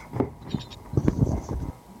 $1,000.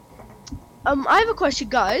 I have a question,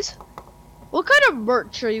 guys. What kind of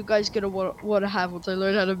merch are you guys gonna want to have once I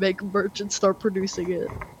learn how to make merch and start producing it?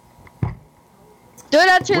 Don't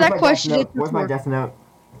answer that question. Where's my death note?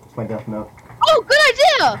 Where's my death note? Oh, good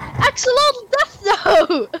idea! Axolotl Death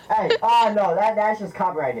Note! Hey, no, that's just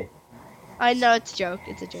copyrighted. I know it's a joke.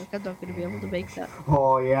 It's a joke. I'm not gonna be able to make that.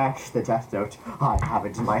 Oh yes, the death note. I have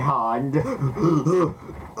it in my hand. I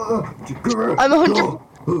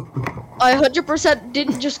 100%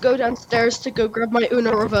 didn't just go downstairs to go grab my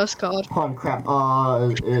Uno reverse card. Oh crap.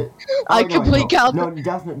 I complete count. No,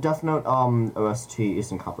 Death Note OST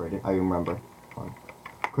isn't copyrighted. I remember. Hold on.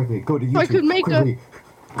 Quickly, go to YouTube. I could make quickly.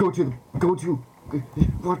 Go to.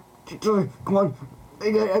 What? Come on.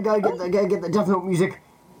 I gotta get the Death Note music.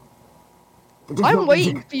 The Death I'm Note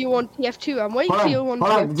waiting music. for you on TF2. I'm waiting Hold for you on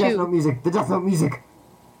on, the Death Note TF2. music. The Death Note music.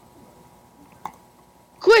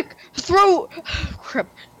 Quick, throw. Crap.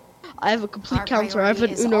 I have a complete Our counter. I have an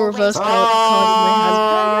priority is Uno always reverse card in my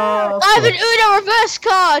hand. I have an Okay. Uno reverse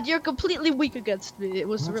card. You're completely weak against me. It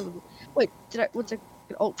was really. Wait, did I? What's a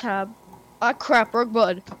alt tab? Ah, crap, wrong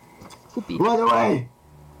button. Poopy. Run away!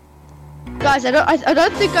 Guys, I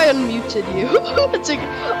don't think I unmuted you. It's like,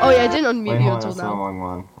 oh yeah, I didn't unmute Wait, you hold on, until that's the now. wrong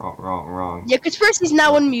one. Wrong. Yeah, Conspiracy's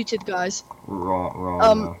now unmuted, guys.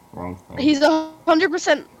 Wrong thing. He's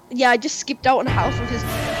 100%. Yeah, I just skipped out on half of his.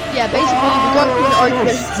 Yeah, basically, we got into an argument.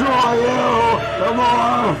 Destroy you!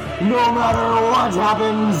 No matter what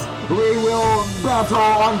happens, we will battle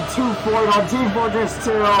on Team Fortress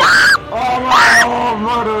 2! And I will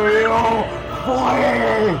murder you!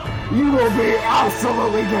 Flee! You will be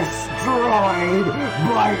absolutely destroyed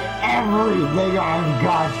by everything I've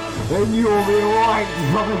got! And you will be wiped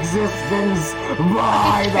from existence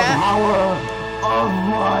by the power of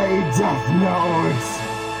my Death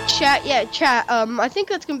Note. Chat, yeah, chat. I think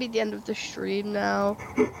that's gonna be the end of the stream now.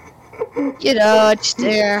 You know, it's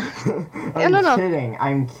there.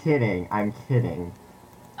 I'm kidding.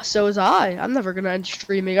 So is I. I'm never gonna end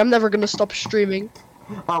streaming. I'm never gonna stop streaming.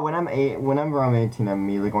 Whenever I'm 18, I'm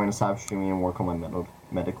immediately going to stop streaming and work on my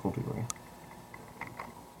medical degree.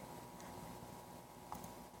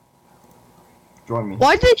 Join me.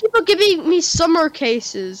 Why do they keep on giving me summer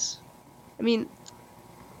cases? I mean,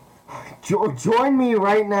 join me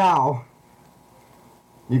right now.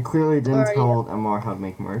 You clearly didn't tell MR how to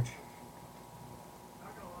make merch.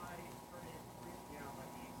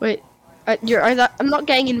 wait. I'm not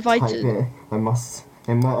getting invited. Okay, I must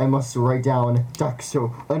write down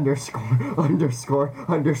Duxo _____.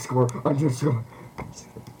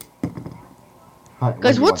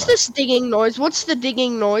 Guys, what's this dinging noise? What's the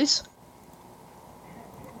dinging noise?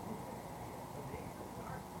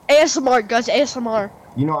 ASMR, guys, ASMR.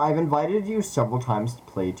 You know, I've invited you several times to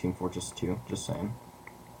play Team Fortress 2. Just saying.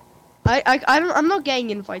 I'm not getting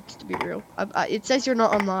invited, to be real. It says you're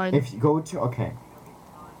not online. If you go to it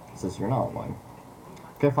says you're not online.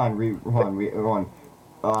 Okay, fine. Read each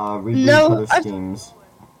other's Steams.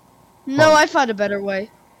 No, I found a better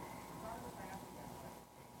way.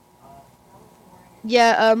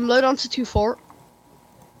 Yeah, load onto 2.4.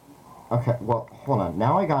 Okay, well, hold on.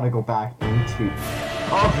 Now I gotta go back into.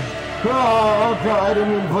 Oh god! I didn't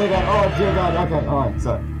mean to play that. Oh dear god. Okay, alright.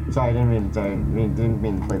 Sorry, I didn't mean to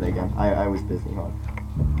play that again. I was busy. Hold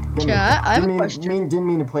on. Chat, I have a question. Didn't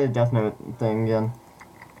mean to play the Death Note thing again.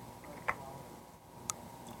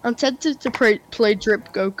 I'm tempted to play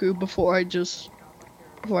Drip Goku before I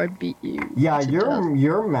beat you. Yeah,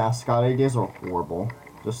 your mascot ideas are horrible.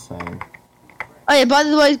 Just saying. Oh yeah, by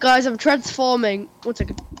the way, guys, I'm transforming. 1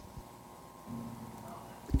 second.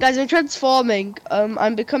 Guys, I'm transforming.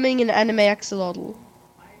 I'm becoming an anime axolotl.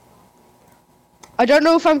 I don't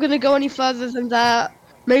know if I'm gonna go any further than that.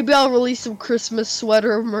 Maybe I'll release some Christmas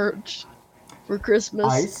sweater merch for Christmas.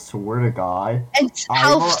 I swear to God. And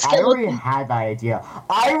I already had that idea.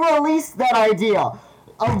 I released that idea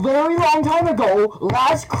a very long time ago,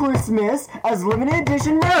 last Christmas, as limited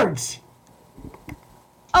edition merch.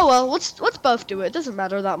 Oh well, let's both do it. It doesn't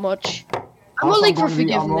matter that much. I'm willing for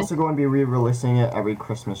forgiveness. I'm also going to be re-releasing it every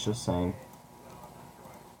Christmas, just saying.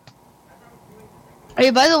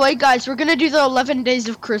 Hey, by the way, guys, we're gonna do the 11 days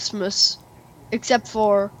of Christmas, except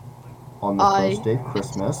for on the first day of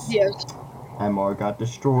Christmas. Yes. MR got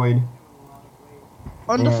destroyed.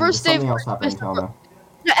 On the first day of Christmas. No,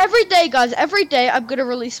 every day, guys, every day I'm gonna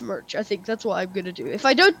release merch. I think that's what I'm gonna do. If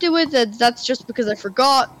I don't do it, then that's just because I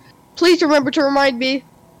forgot. Please remember to remind me.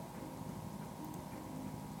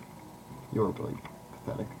 You're really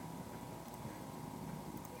pathetic.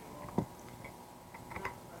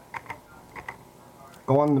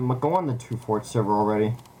 Go on the 2.4 server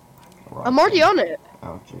already. Right. I'm already on it.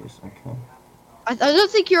 Oh jeez, okay. I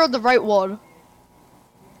don't think you're on the right one.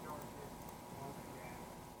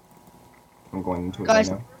 I'm going into it guys,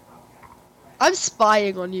 right now. I'm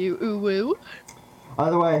spying on you, ooh-woo.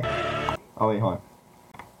 Either way. Oh wait, hold on.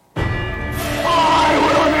 I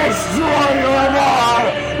will destroy your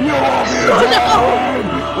mind! You will be dead!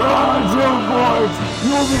 You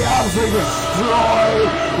will be absolutely destroyed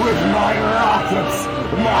with my rockets,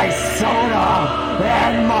 my soda,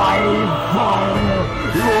 and my fire!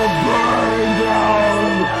 You will burn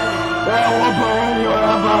down! I will burn your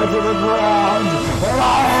empire to the ground! And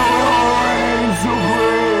I will reign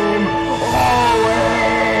supreme!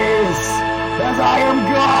 Always! As I am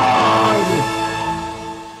God!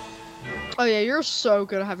 Oh yeah, you're so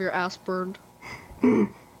gonna have your ass burned.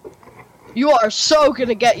 You are so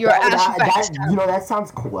gonna get your ass vexed. You know, that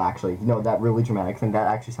sounds cool, actually. You know, that really dramatic thing, that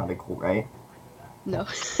actually sounded cool, right? No.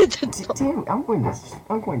 Damn, I'm going to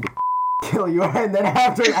kill you, and then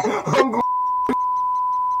after that, I'm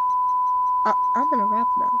gonna rap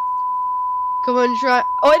now. Come on, try.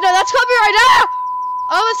 Oh wait, no, that's copyright! Ah!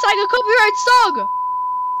 I was saying a copyright song!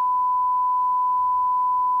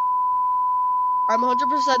 I'm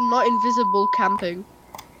 100% not invisible camping.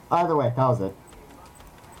 Either way, that was it.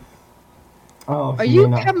 Oh, are you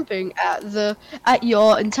camping at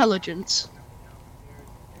your intelligence?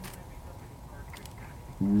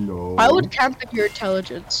 No. I would camp at your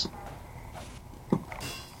intelligence.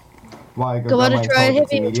 Why? Go on and try and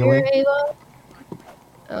hit me with your halo.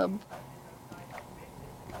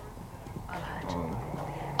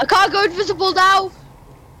 I can't go invisible now.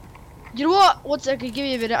 You know what? 1 second, give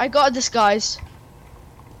me a minute. I got a disguise.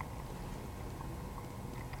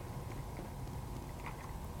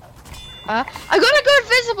 I gotta go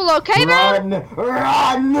invisible, okay, man?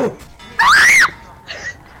 Run!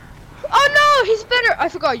 Oh no, he's I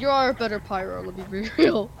forgot, you are a better pyro, let me be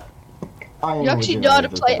real. I am You actually know how to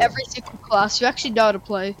play every single class. You actually know how to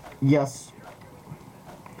play. Yes.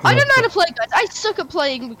 I don't know how to play, guys. I suck at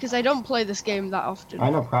playing because I don't play this game that often. I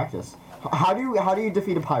know practice. How do you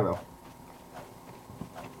defeat a pyro?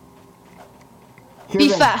 Be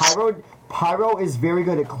fast. Pyro is very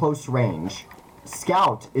good at close range.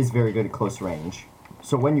 Scout is very good at close range.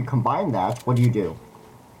 So when you combine that, what do?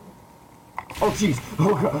 Oh jeez!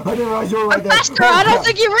 Oh god! I didn't realize you were right there. Faster, I don't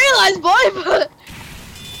think you realize, boy. But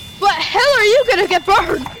what hell are you gonna get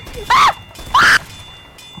burned? Ah! Ah!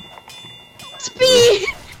 Speed!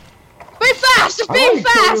 Be fast! I Be already killed you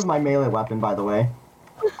fast! with my melee weapon, by the way.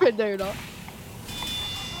 No, you're not.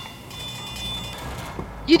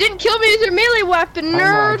 You didn't kill me with your melee weapon, I know,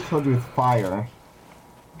 nerd. I killed you with fire.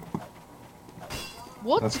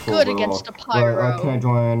 What's That's cool, good bro. against a Well, pyro? I can't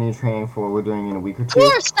join any training for what we're doing in a week or Of two.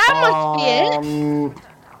 course, that must be it.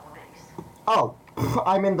 Oh,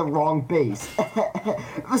 I'm in the wrong base.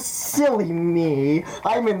 Silly me.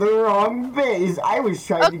 I'm in the wrong base. I was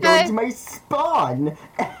trying to go Okay. into my spawn.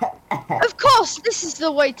 Of course, this is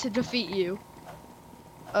the way to defeat you.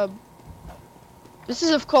 This is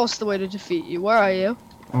of course the way to defeat you. Where are you?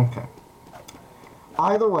 Okay.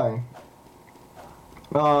 Either way.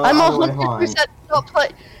 I'm either way, fine. 100% not play.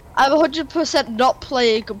 I'm 100% not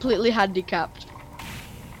playing completely handicapped.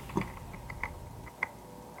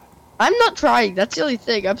 I'm not trying. That's the only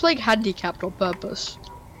thing. I'm playing handicapped on purpose.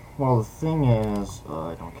 Well, the thing is,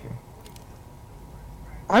 I don't care.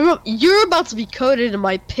 You're about to be coated in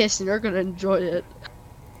my piss, and you're gonna enjoy it.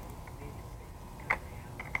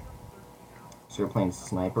 So you're playing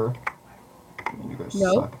sniper? And you guys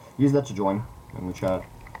No. suck. Use that to join in the chat.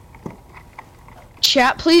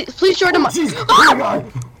 Chat, please join Oh, my. jeez! Oh my god!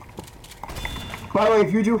 By the way,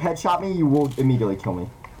 if you do headshot me, you will immediately kill me.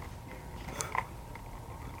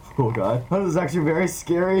 Oh god, that is actually very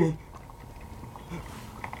scary.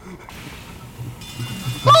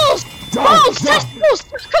 Balls! Die! Balls! Die! Just balls!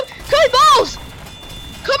 Come balls!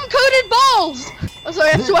 Come coated balls! I'm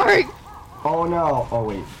sorry, I'm swearing. Oh no! Oh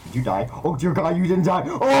wait, did you die? Oh dear god, you didn't die!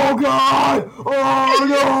 Oh god! Oh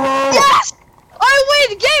no! Yes! I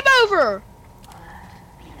win! Game over!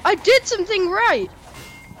 I did something right.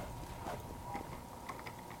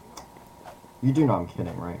 You do know I'm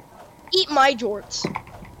kidding, right? Eat my jorts.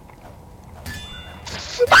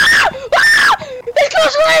 Ah! Ah! It's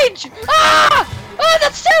close range! Ah! Oh,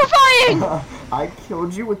 that's terrifying! I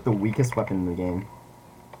killed you with the weakest weapon in the game.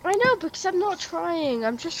 I know, because I'm not trying.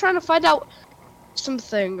 I'm just trying to find out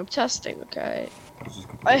something. I'm testing, okay?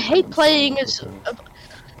 I hate playing as...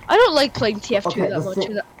 I don't like playing TF2 Okay, that the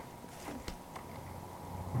much.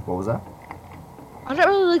 What was that? I don't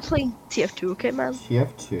really like playing TF2, okay, man?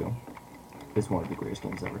 TF2 is one of the greatest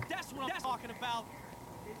games ever. That's what I'm talking about.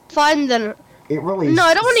 Fine, then. It released No,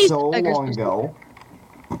 I don't wanna use so beggars long ago.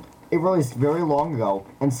 It released very long ago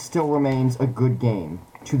and still remains a good game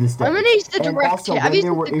to this day. I'm gonna use the And direct also, hit. I've when used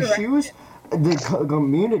there were the direct issues, the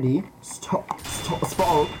community spoke.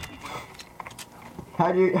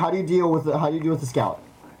 How do you deal with the scout?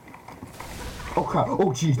 Oh crap!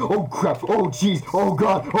 Oh jeez! Oh crap! Oh jeez! Oh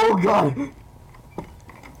god! Oh god!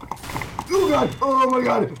 Oh god! Oh my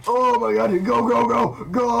god! Oh my god! Go go go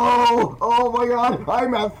go! Oh my god!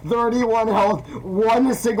 I'm at 31 health.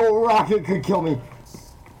 One single rocket could kill me.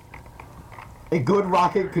 A good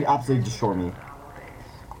rocket could absolutely destroy me.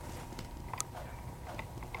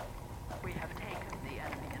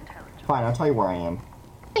 Fine, I'll tell you where I am.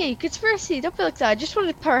 Hey, conspiracy, don't be like that. I just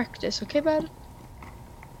wanted to practice, okay, man?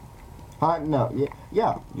 No,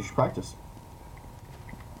 yeah, you should practice.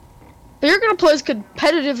 But you're gonna play as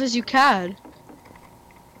competitive as you can.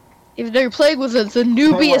 Even though you're playing with the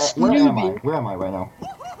noobiest Where am I? newbie Where am I right now?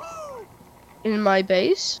 in my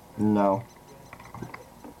base. No.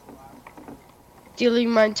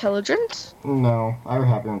 Stealing my intelligence? No, I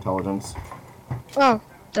already have your intelligence. Oh,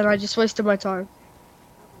 then I just wasted my time.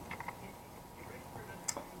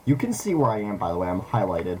 You can see where I am, by the way. I'm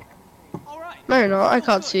highlighted. All right. No, you're not. I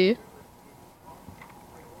can't see you.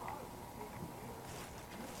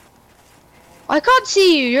 I can't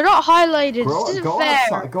see you. You're not highlighted. This isn't Go fair.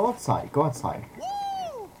 outside. Go outside. Go outside.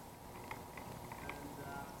 Woo!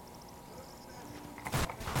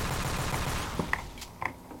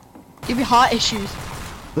 Give me heart issues.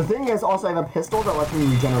 The thing is, also, I have a pistol that lets me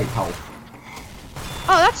regenerate health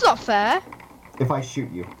Oh, that's not fair. if I shoot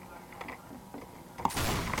you.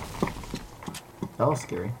 That was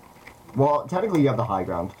scary. Well, technically, you have the high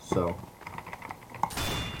ground, so.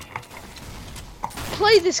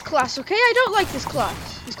 Play this class, okay? I don't like this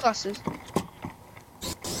class. These classes.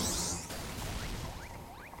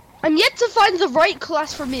 I'm yet to find the right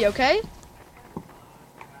class for me, okay?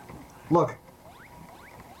 Look.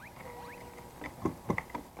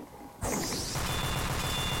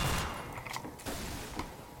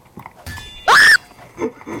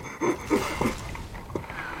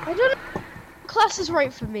 I don't know. Class is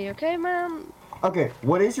right for me, okay, man? Okay,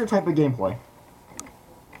 what is your type of gameplay?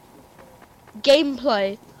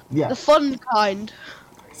 Gameplay. Yeah. The fun kind.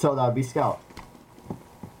 So that would be Scout.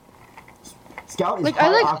 Scout is Like, high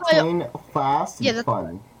I like octane, fast, Yeah, and that's-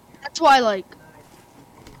 fun. That's why I like.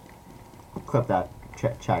 Clip that.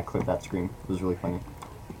 Chad, clip that screen. It was really funny.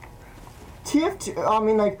 TF2, I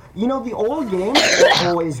mean, like, you know, the old games are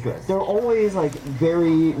always good. They're always, like,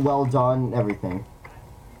 very well done, and everything.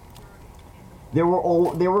 They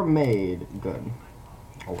were made good.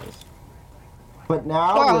 Always. But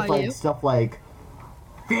now, Where with, are like, you? stuff like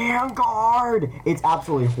Vanguard, it's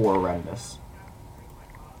absolutely horrendous.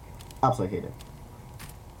 Absolutely hate it.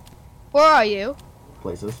 Where are you?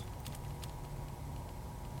 Places.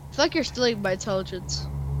 I feel like you're stealing my intelligence.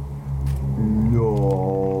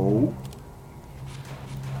 No.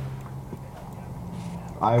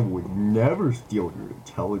 I would never steal your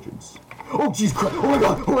intelligence. Oh jeez Christ! Oh my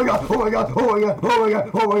god! Oh my god! Oh my god! Oh my god! Oh my god!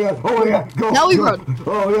 Oh my god! Oh my god! Go! Now we go. run.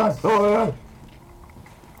 Oh my god! Oh my god!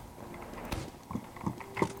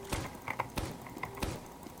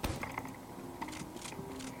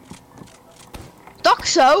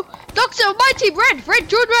 Doxo! Doxo, my team, red! Red,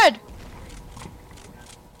 join red!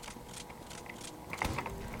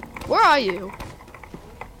 Where are you?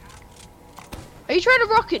 Are you trying to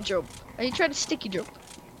rocket jump? Are you trying to sticky jump?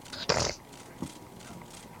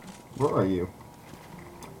 Where are you?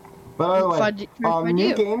 But by the way, Find new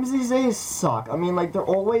you. games these days suck. I mean, like,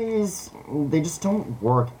 they just don't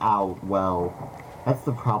work out well. That's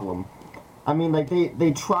the problem. I mean, like,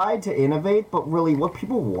 they tried to innovate, but really, what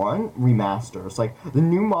people want, remasters. Like, the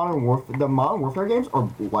new Modern Warfare games are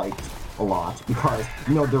liked a lot, because,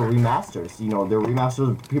 you know, they're remasters. You know, they're remasters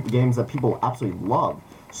of games that people absolutely love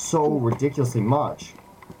so ridiculously much.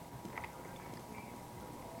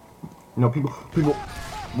 You know, people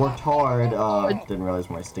worked hard, didn't realize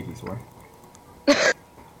where my stickies were.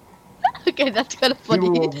 Okay, that's kind of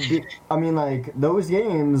funny. I mean, like, those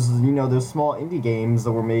games, you know, those small indie games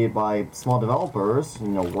that were made by small developers, you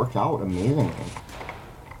know, worked out amazingly.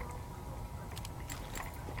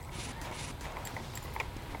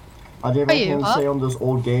 Do you have anything to say on those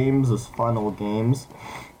old games, those fun old games?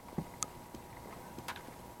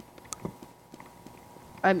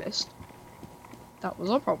 I missed. That was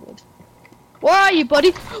a problem. Where are you,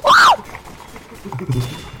 buddy? Whoa!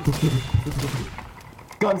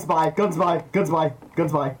 Gun spy, gun spy, gun spy, gun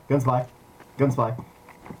spy, gun spy, gun spy.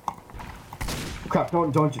 Crap,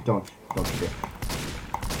 don't you do it.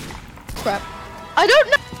 Crap. I don't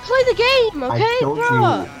know how to play the game, okay?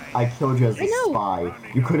 I killed you as a I know. spy.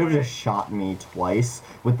 You could have just shot me twice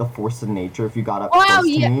with the force of nature if you got up Wow, close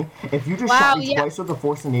yeah. to me. If you just shot me twice with the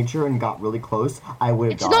force of nature and got really close, I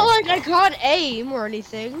would have It's died. not like I can't aim or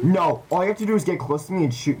anything. No, all you have to do is get close to me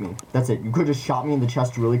and shoot me. That's it. You could have just shot me in the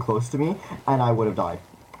chest really close to me, and I would have died.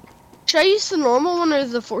 Should I use the normal one or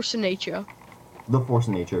the force of nature? The force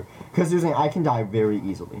of nature. Because I can die very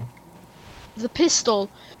easily. The pistol.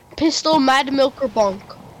 Pistol, Mad Milk, or Bonk?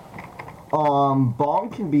 Bomb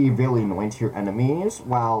can be very annoying to your enemies,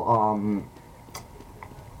 while,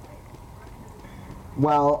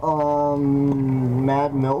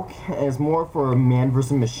 Mad Milk is more for man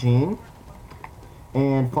versus machine.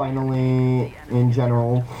 And finally, in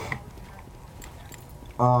general,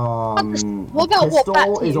 what about pistol what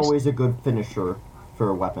bat is to always a good finisher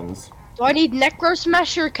for weapons. Do I need Necro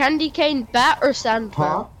Smasher, Candy Cane, Bat, or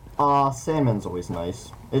Sandman? Sandman's always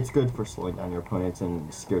nice. It's good for slowing down your opponents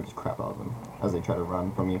and scaring the crap out of them as they try to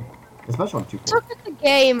run from you. Especially on 2-4. I suck at the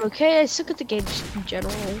game, okay? I suck at the game just in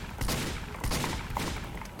general.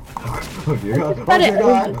 Oh dear god! Oh dear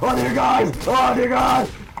god! Oh dear god! Oh dear god!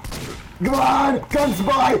 Come on! Gun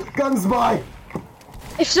spy! Gun spy!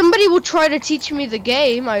 If somebody would try to teach me the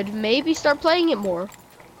game, I'd maybe start playing it more.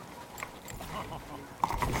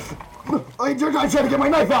 I trying to get my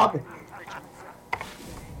knife out!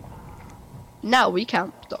 Now we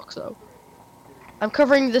camp, Doxo. I'm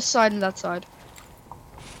covering this side and that side.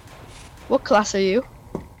 What class are you?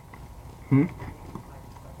 Hmm?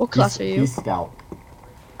 What class are you? He's scout.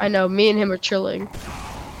 I know, me and him are chilling.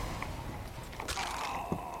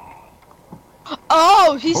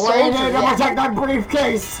 Oh, he's Wait, soldier. to protect that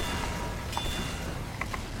briefcase!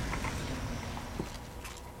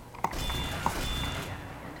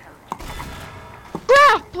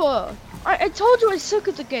 Crap! I told you I suck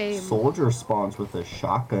at the game. Soldier spawns with a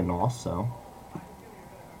shotgun also.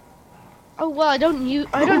 Oh well, I don't know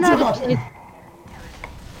how to play.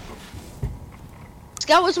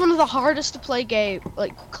 Scout was one of the hardest to play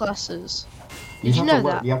classes. Did you have know to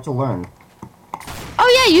learn, that? You have to learn.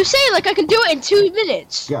 Oh yeah, you say like I can do it in 2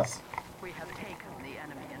 minutes. Yes. We have taken the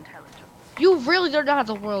enemy intelligence. You really don't know how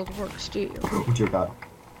the world works, do you? Oh dear God.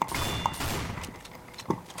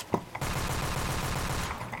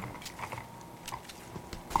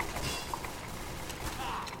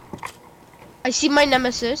 I see my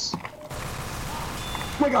nemesis.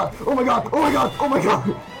 Oh my God! Oh my God! Oh my God! Oh my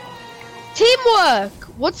God! Teamwork!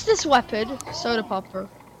 What's this weapon? Soda popper.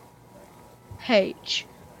 H.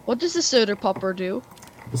 What does the soda popper do?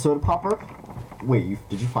 The soda popper? Wait,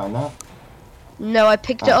 did you find that? No, I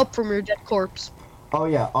picked it up from your dead corpse. Oh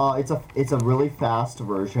yeah, it's a really fast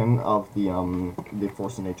version of the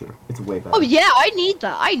Force of Nature. It's way better. Oh yeah, I need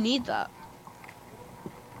that. I need that.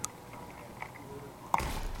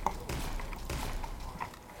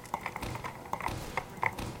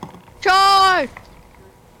 Charge!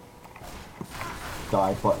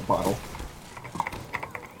 Die, bottle.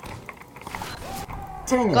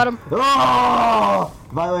 Dang it. Got him. Oh!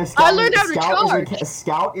 By the way, I learned how to charge.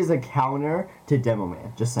 Scout is a counter to Demo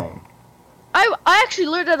Man. Just saying. I actually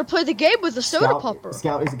learned how to play the game with the soda popper.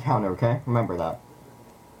 Scout is a counter, okay? Remember that.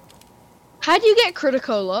 How do you get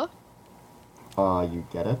Criticola? You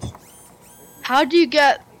get it. How do you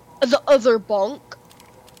get the other bonk?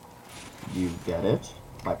 You get it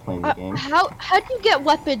by playing the game. How do you get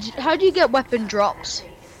weapons? How do you get weapon drops?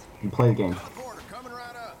 You play the game.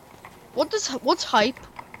 What's hype?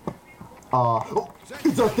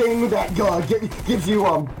 It's a thing that gives you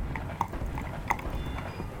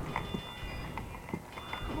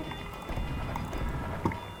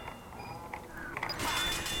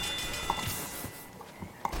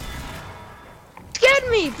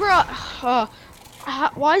Scared me, bro.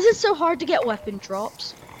 Why is it so hard to get weapon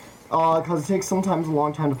drops? Because it takes sometimes a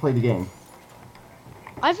long time to play the game.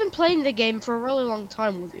 I've been playing the game for a really long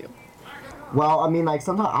time with you. Well, I mean, like,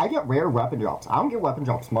 sometimes I get rare weapon drops. I don't get weapon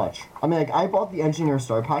drops much. I mean, like, I bought the Engineer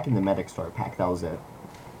Starter Pack and the Medic Starter Pack. That was it.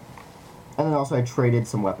 And then also I traded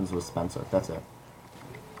some weapons with Spencer. That's it.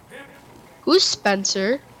 Who's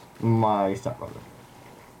Spencer? My stepbrother.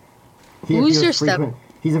 Who's your step?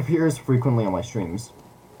 He appears frequently on my streams.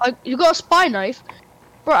 You got a spy knife?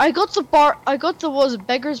 Bro, I got the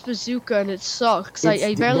Beggar's Bazooka and it sucks.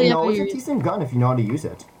 I barely ever use it. It's a decent gun if you know how to use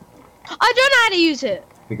it. I don't know how to use it.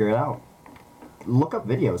 Figure it out. Look up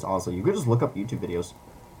videos, honestly. You could just look up YouTube videos.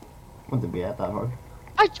 Wouldn't be that hard.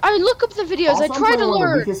 I look up the videos. Also, I try to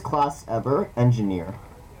learn. The weakest class ever, Engineer.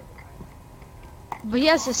 But he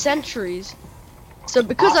has the sentries. So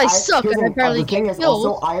because I suck and I barely get kills.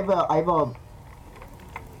 Also, I have a.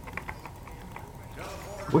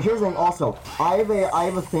 Well, here's the thing. Also, I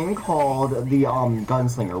have a thing called the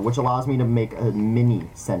Gunslinger, which allows me to make a mini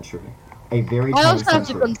sentry, a very tiny sentry. I also have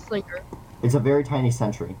the Gunslinger. It's a very tiny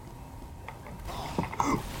sentry.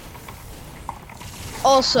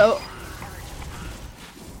 Also.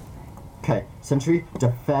 Okay, sentry,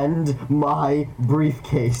 defend my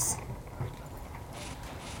briefcase.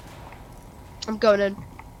 I'm going in.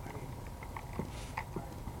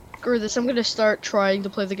 Screw this, I'm gonna start trying to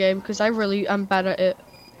play the game because I really am bad at it.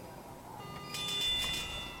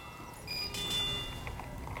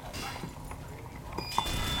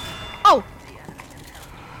 Oh!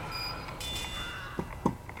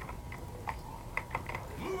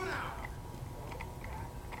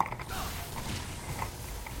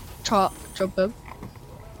 Jump him.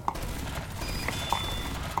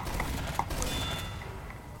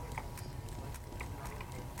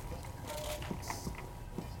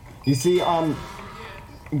 You see,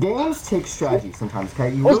 games take strategy sometimes,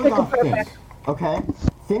 okay? You really gotta think, okay?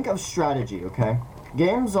 Think of strategy, okay?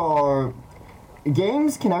 Games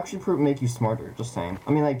can actually make you smarter, just saying.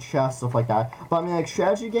 I mean, like chess, stuff like that. But I mean, like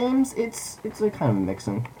strategy games, it's like kind of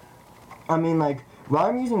mixing. I mean, like, what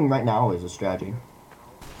I'm using right now is a strategy.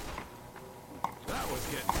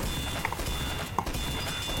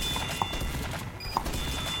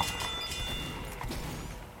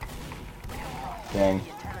 Dang.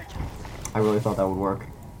 I really thought that would work.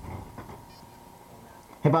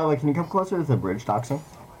 Hey, by the way, can you come closer to the bridge, Doxo? If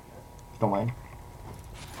you don't mind.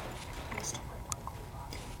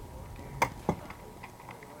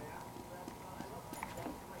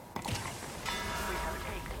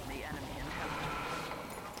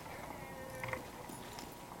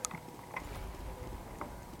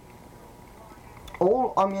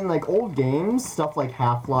 Old games, stuff like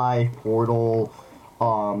Half-Life, Portal,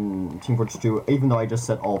 Team Fortress 2, even though I just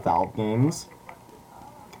said all Valve games.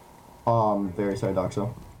 Very sorry,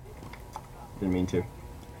 Doxo. Didn't mean to.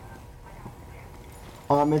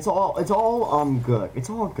 It's all good. It's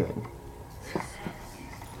all good.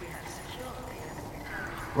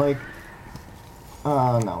 Like,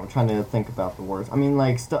 no, I'm trying to think about the words. I mean,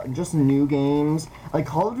 like, just new games. Like,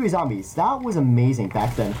 Call of Duty Zombies, that was amazing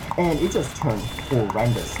back then. And it just turned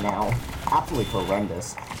horrendous now. Absolutely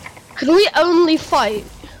horrendous. Could we only fight?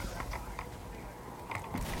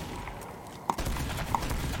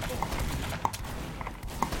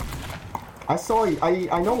 I saw you.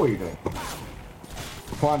 I know what you're doing.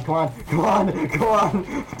 Come on, come on, come on, come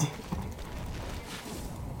on.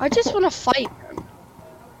 I just want to fight them.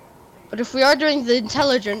 But if we are doing the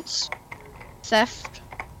intelligence theft,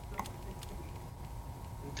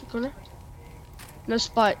 no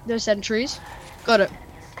spy, no sentries. Got it.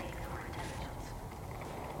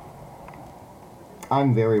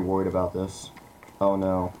 I'm very worried about this. Oh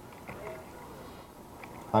no.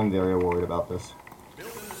 I'm very worried about this. We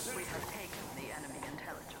have taken the enemy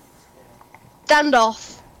intelligence. Stand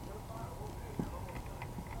off.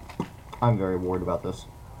 I'm very worried about this.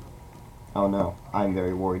 Oh no, I'm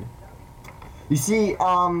very worried. You see,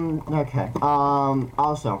 okay,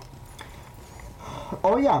 also.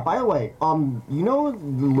 Oh yeah, by the way, you know the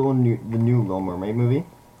new Little Mermaid movie?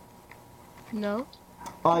 No.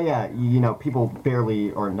 Oh yeah, you know, people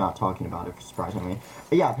barely are not talking about it, surprisingly.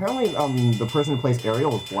 But yeah, apparently, the person who plays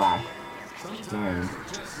Ariel is black. Dang.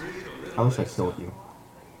 I wish I killed you.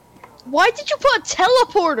 Why did you put a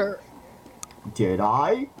teleporter? Did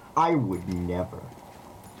I? I would never.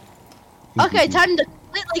 Okay, time to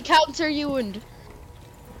completely counter you and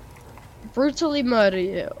brutally murder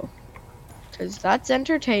you. Cause that's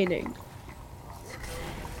entertaining.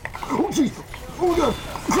 Oh jeez! Oh yeah!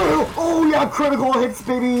 Oh yeah! Critical hits,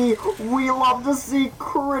 baby! We love to see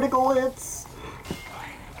critical hits!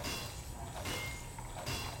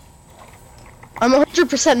 I'm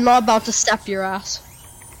 100% not about to step your ass.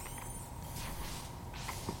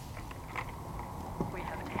 We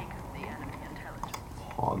have taken the enemy intelligence.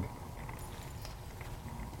 Hog.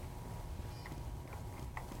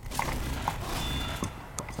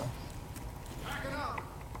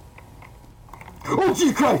 Oh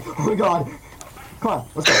jeez Christ! Oh my god! Come on,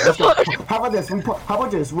 let's go, let's go. How about this? How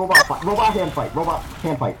about this? Robot fight, robot hand fight, robot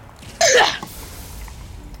hand fight.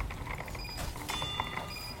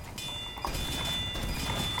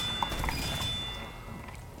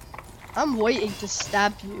 I'm waiting to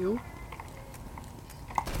stab you.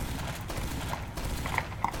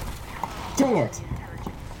 Dang it!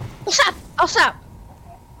 I'll stab! I'll stab!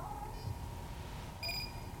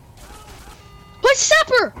 Let's stab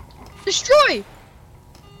her! Destroy!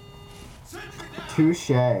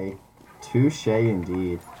 Touche. Touche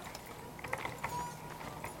indeed.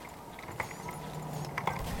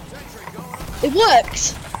 It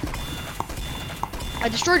works! I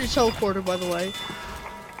destroyed a teleporter, by the way.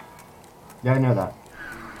 Yeah, I know that.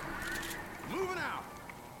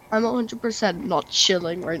 I'm 100% not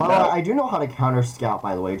chilling right By now. the way, I do know how to counter scout,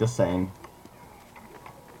 by the way, just saying.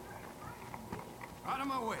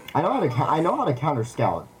 I know how to counter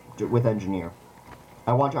scout with engineer.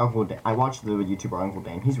 I watch the YouTuber Uncle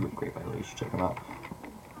Dane. He's really great, by the way. You should check him out.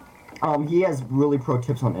 He has really pro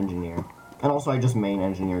tips on engineer. And also, I just main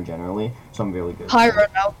engineer generally, so I'm really good. Pyro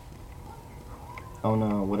now. Oh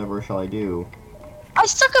no, whatever shall I do? I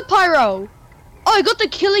suck at pyro! Oh, I got the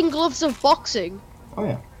killing gloves of boxing. Oh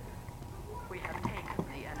yeah, We have taken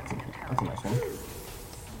the enemy intelligence. that's a nice one.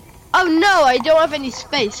 Oh no, I don't have any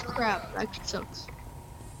space. Crap, that sucks.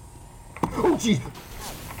 Oh jeez!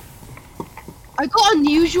 I got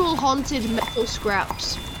unusual haunted metal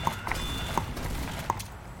scraps.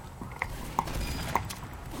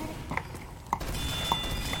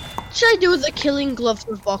 What should I do with the killing gloves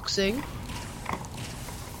of boxing?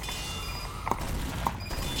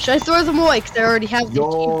 Should I throw them away? Because I already have the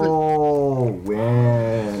achievement. Yo,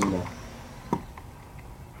 win!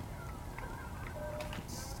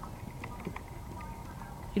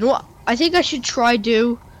 You know what? I think I should try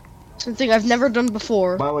do something I've never done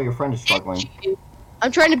before. By the way, your friend is struggling. NG.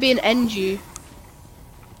 I'm trying to be an NG.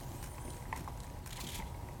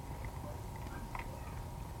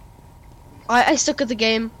 I suck at the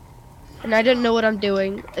game, and I don't know what I'm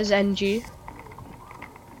doing as NG.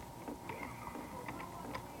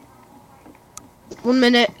 1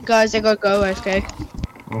 minute, guys, I gotta go, okay?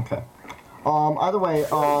 Okay. Either way,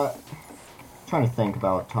 trying to think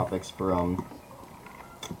about topics for,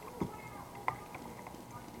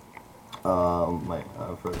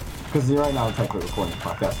 because right now I'm technically recording the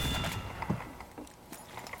podcast.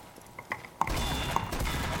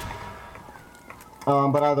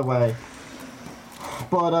 But either way,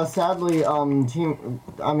 sadly,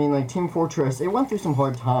 Team Fortress, it went through some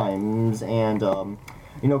hard times, and,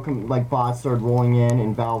 you know, like, bots started rolling in,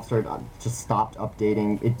 and Valve started, just stopped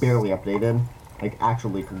updating. It barely updated, like,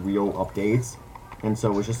 actual, like, real updates. and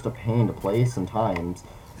so it was just a pain to play sometimes.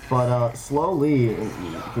 But slowly,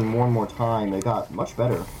 through more and more time, it got much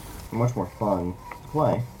better, and much more fun to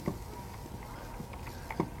play.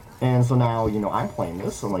 And so now, you know, I'm playing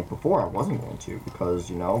this, and like before I wasn't going to, because,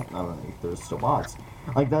 you know, I don't know if there's still bots.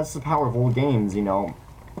 Like, that's the power of old games, you know,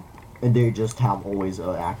 and they just have always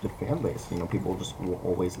an active fan base. You know, people just will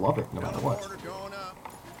always love it, no matter what.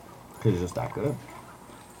 Because it's just that good.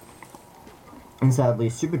 And sadly,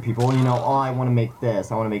 stupid people, you know, oh, I want to make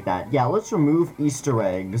this, I want to make that. Yeah, let's remove Easter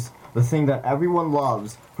eggs, the thing that everyone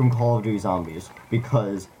loves from Call of Duty Zombies,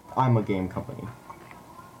 because I'm a game company.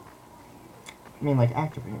 I mean, like,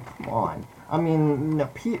 Activision, come on. I mean, no,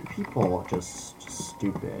 people are just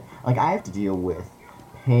stupid. Like, I have to deal with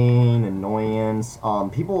pain, annoyance.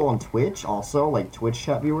 People on Twitch also, like, Twitch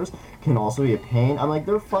chat viewers, can also be a pain. I'm like,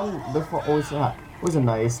 they're fun, always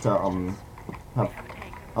nice to, have,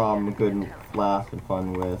 a good laugh and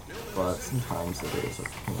fun with, but sometimes it is a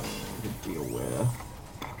pain to deal with.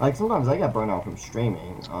 Like, sometimes I get burnt out from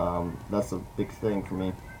streaming. That's a big thing for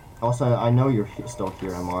me. Also, I know you're still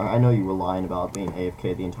here, MR. I know you were lying about being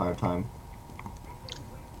AFK the entire time.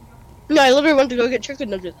 No, I literally went to go get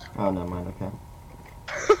chicken nuggets. Oh, never mind, okay.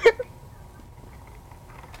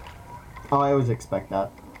 Oh, I always expect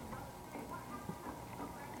that.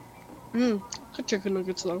 Good chicken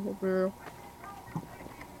nuggets though, bro.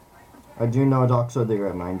 I do know, Doxa, that you're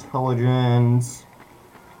at my intelligence.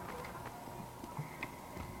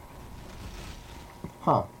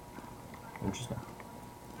 Huh. Interesting.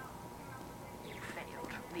 You failed.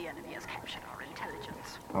 The enemy has captured our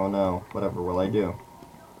intelligence. Oh no, whatever will I do?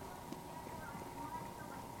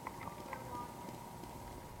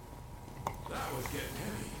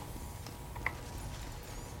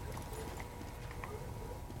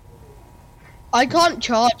 I can't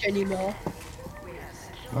charge anymore.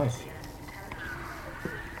 Nice.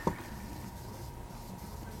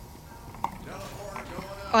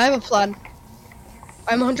 I have a plan.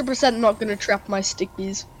 I'm 100% not gonna trap my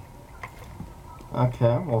stickies.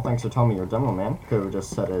 Okay, well, thanks for telling me your demo, man. Could have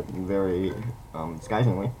just said it very,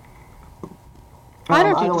 disguisingly. I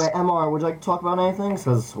don't By do the this. way, MR, would you like to talk about anything?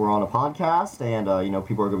 Because we're on a podcast, and, you know,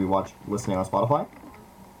 people are going to be listening on Spotify.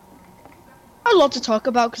 I have a lot to talk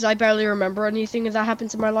about because I barely remember anything that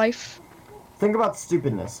happens in my life. Think about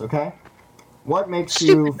stupidness, okay? What makes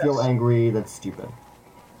you feel Stupidness. angry that's stupid?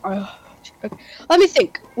 Okay. Let me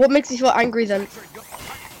think. What makes me feel angry then?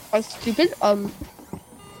 I'm stupid.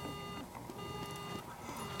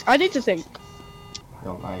 I need to think.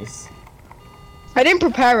 Oh, nice. I didn't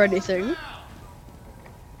prepare anything.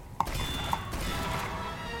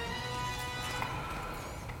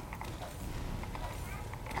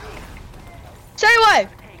 Stay away!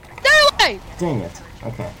 Stay away! Dang it.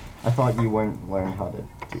 Okay. I thought you weren't learning how to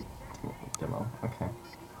do demo. Okay.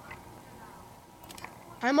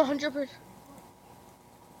 I'm 100%.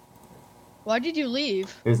 Why did you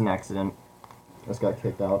leave? It was an accident. Just got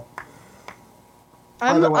kicked out.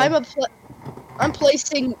 I'm By the way- I'm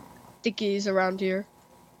placing stickies around here.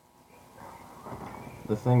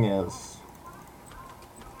 The thing is,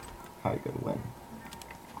 how you gonna win?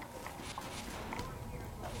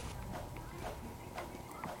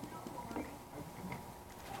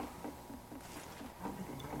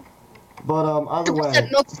 But either way,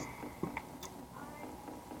 100% not.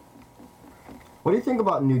 what do you think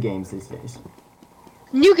about new games these days?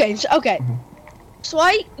 New games, okay. So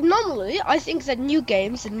I think that new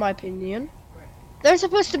games, in my opinion, they're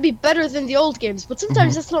supposed to be better than the old games, but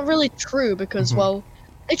sometimes that's not really true because, well,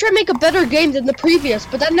 they try to make a better game than the previous,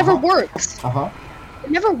 but that never works.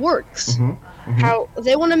 It never works. How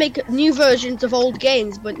they want to make new versions of old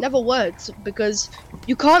games, but it never works because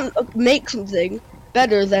you can't make something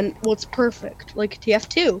better than what's perfect, like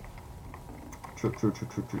TF2. True.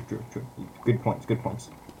 Good points.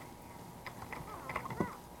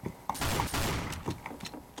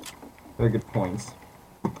 Very good points.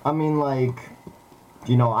 I mean, like,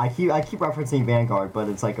 you know, I keep referencing Vanguard, but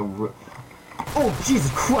it's like a. Oh Jesus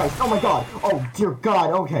Christ! Oh my God! Oh dear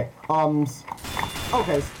God! Okay.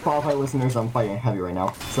 Okay, Spotify listeners, I'm fighting heavy right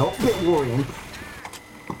now, so a bit worrying.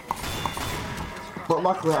 But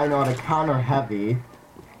luckily, I know how to counter heavy.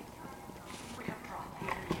 We have dropped the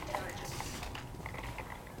enemy intelligence.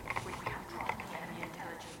 We have dropped the enemy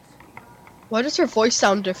intelligence. Why does her voice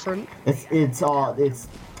sound different? It's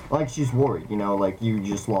like she's worried, you know, like you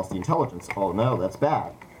just lost the intelligence. Oh no, that's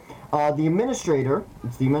bad. The administrator,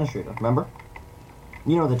 it's the administrator, remember?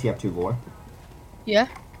 You know the TF2 lore. Yeah.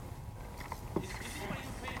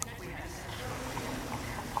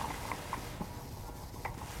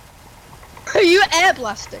 Are you air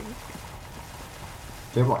blasting?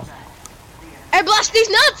 They're lost. Air blast these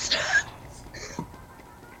nuts!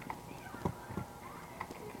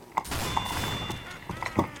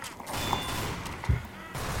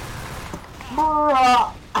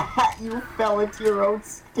 You fell into your own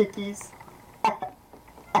stickies.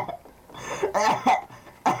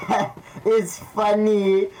 It's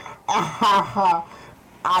funny.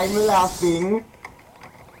 I'm laughing.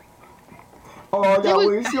 Oh, that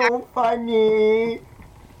was so funny.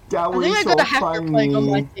 That I was think I so got a hacker playing on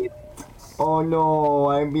my funny. team. Oh no,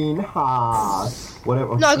 I mean ha.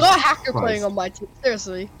 Whatever. No, I got a Jesus hacker Christ. playing on my team.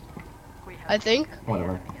 Seriously. We have I think.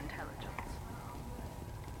 Whatever. enemy intelligence.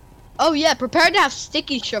 Oh yeah, prepare to have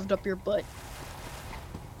sticky shoved up your butt.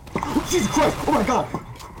 Jesus Christ! Oh my god!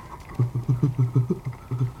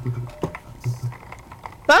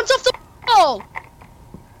 Bounce off the wall!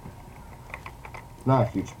 Not a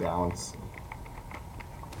huge balance.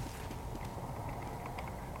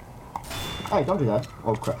 Hey, don't do that.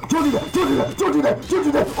 Oh crap. Don't do that! Don't do that! Don't do that! Don't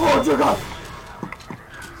do that! Oh dear god!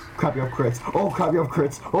 Crap, you have crits. Oh crap, you have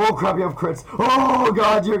crits. Oh crap, you have crits. Oh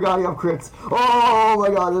god, dear god, you have crits. Oh my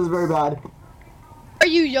god, this is very bad. Are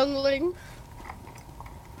you youngling?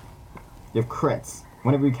 You have crits.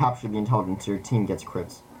 Whenever you capture the intelligence, your team gets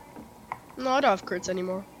crits. No, I don't have crits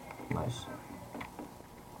anymore. Nice.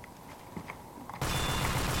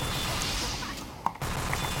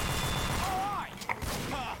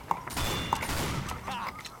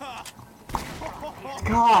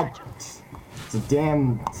 God! It's a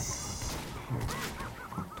damn...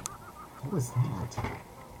 What was that?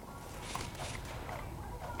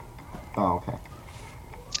 Oh, okay.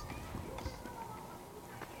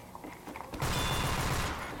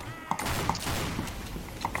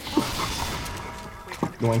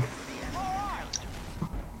 Yoink.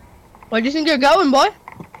 Where do you think you're going, boy?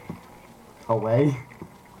 Away?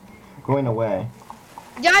 Going away.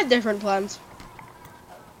 Yeah, I have different plans.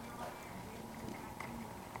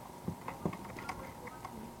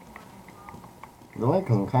 Really?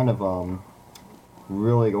 Because I'm kind of,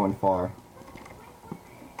 really going far.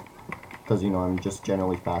 Because, you know, I'm just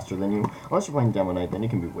generally faster than you. Unless you're playing Demo Knight, then you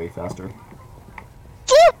can be way faster.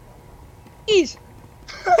 Jeez!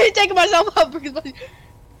 I'm taking myself out because my...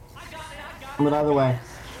 But either way,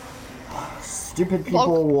 stupid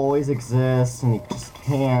people will always exist, and you just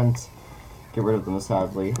can't get rid of them,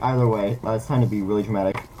 sadly. Either way, it's time to be really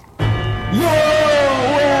dramatic. You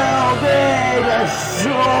will be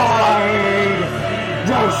destroyed!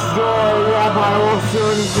 Destroyed, Rabbi will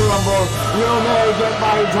soon crumble. You may get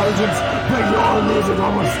my intelligence, but you'll lose it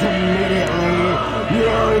almost immediately. You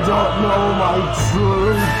don't know my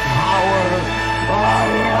true power. I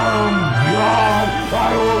am God. I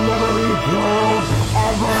will never be killed,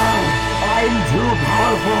 ever. I'm too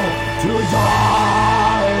powerful to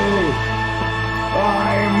die.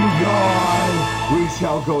 I'm God. We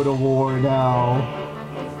shall go to war now.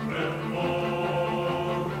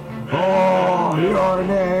 Oh, your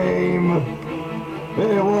name.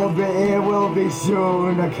 It will be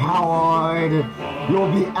soon, a coward. You'll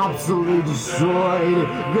be absolutely destroyed,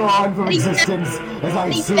 gone from existence, as I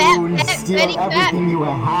soon steal everything you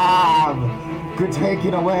have. Could take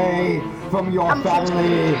it away from your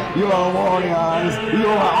family, your warriors,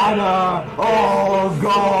 your honor, all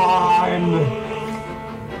gone.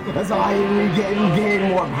 As I gain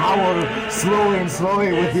more power, slowly and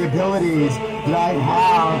slowly, with the abilities that I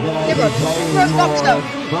have, that I've been playing more.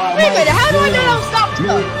 Wait a minute, how do I know I'm stop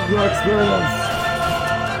stuff? Your experience.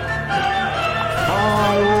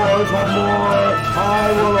 I will always have more.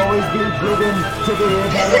 I will always be proven to be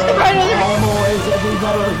better. I'm always a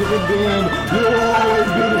better human being. You will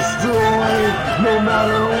always be destroyed, no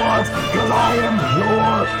matter what, because I am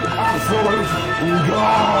pure, absolute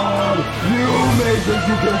God. You may think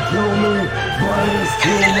you can kill me, but it is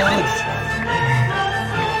too much.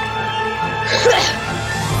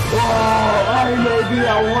 Oh, I may be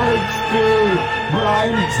at 1 HP, but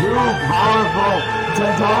I'm too powerful to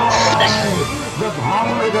die. The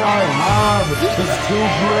power that I have is too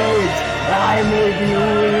great. I may be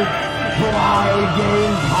weak, but I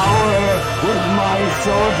gain power with my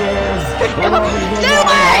soldiers. Everything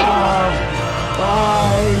I have.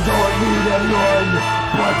 I don't need anyone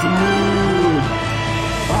but me.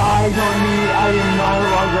 I am no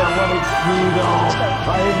longer at 1 HP though.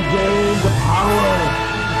 I have gained the power.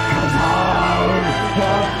 Cause I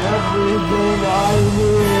have everything I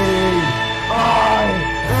need. I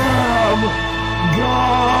am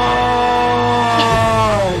God!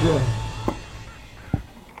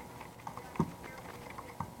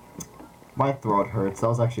 My throat hurts. That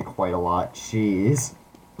was actually quite a lot. Jeez.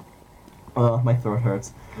 My throat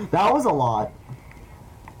hurts. That was a lot.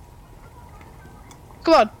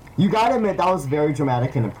 Come on. You gotta admit, that was very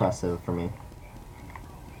dramatic and impressive for me.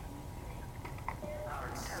 Our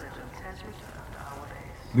intelligence has returned our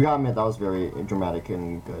base. You gotta admit, that was very dramatic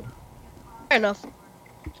and good. Fair enough.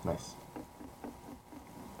 Nice.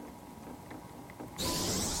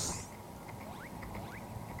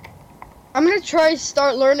 I'm gonna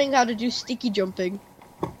start learning how to do sticky jumping.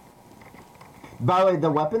 By the way, the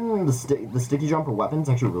weapon, the sticky jumper weapon is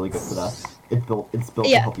actually really good for that. It's built to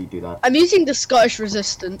Yeah. help you do that. I'm using the Scottish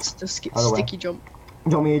resistance to By the way. sticky jump.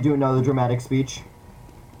 Do you want me to do another dramatic speech?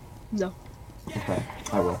 No. Okay,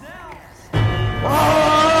 I will. I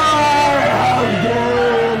have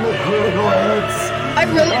gained the critical hits. I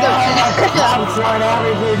really don't. Captured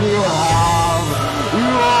everything you have.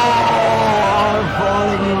 You are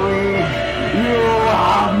falling weak. You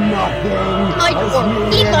have nothing. My As door. me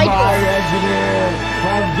Eat and my my door. engineer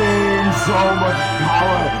have gained so much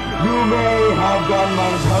power. You may have gotten my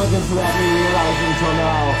intelligence without me realizing until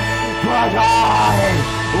now. But I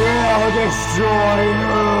will destroy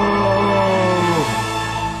you!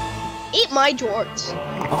 Eat my jorts.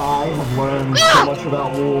 I have learned so much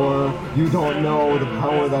about war. You don't know the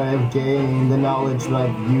power that I've gained, the knowledge that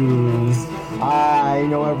I've used. I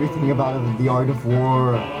know everything about the art of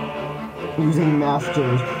war. Using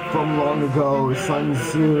masters from long ago, Sun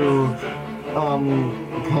Tzu,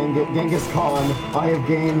 Genghis Khan, I have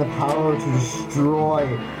gained the power to destroy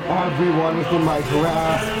everyone within my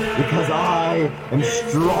grasp because I am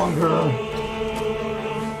stronger.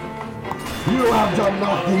 You have done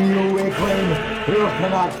nothing, you weakling. You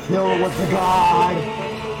cannot kill what's a god.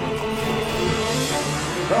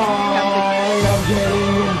 I am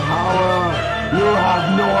gaining in power. You have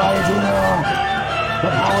no idea the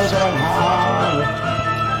power that I have.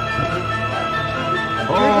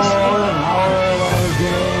 Oh, the power that I've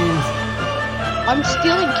gained. I'm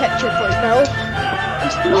stealing ketchup right now. I'm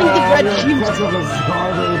stealing the red juice. Ketchup is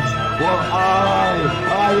garbage. Well,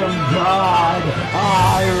 I am God.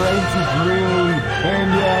 I reign supreme in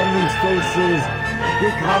the enemy spaces,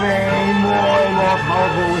 becoming more and more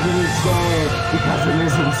powerful within each day because it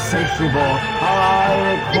is insatiable. I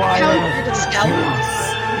require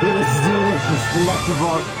chaos. It is delicious,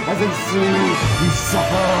 delectable, as I see you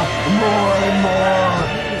suffer more and more,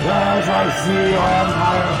 as I see your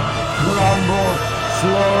empire crumble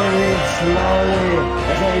slowly,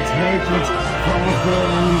 as I take it from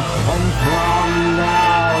within and from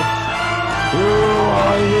out. You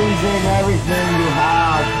are losing everything you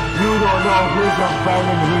have. You don't know who's your friend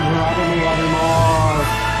and who's your enemy anymore.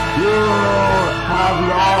 You have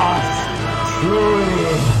lost, truly,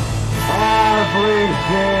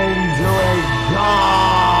 everything to a god!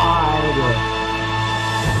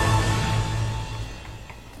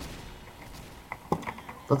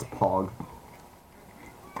 That's Pog.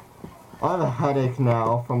 I have a headache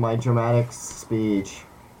now from my dramatic speech.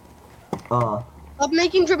 Stop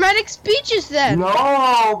making dramatic speeches then.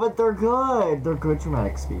 No, but they're good. They're good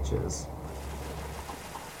dramatic speeches.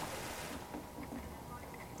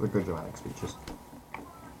 They're good dramatic speeches.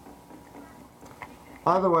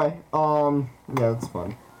 Either way, yeah, it's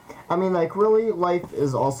fun. I mean, like, really, life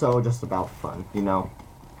is also just about fun, you know?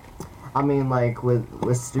 I mean, like, with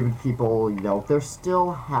stupid people, you know, they're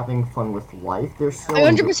still having fun with life. They're still...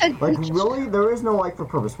 100% Like, really, there is no life for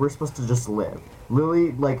purpose. We're supposed to just live.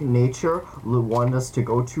 Literally, like, nature wanted us to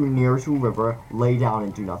go too near to a river, lay down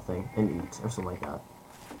and do nothing, and eat, or something like that.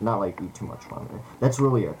 Not, like, eat too much fun. That's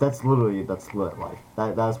really it. That's literally life.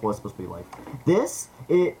 That's what's supposed to be life.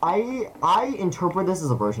 I interpret this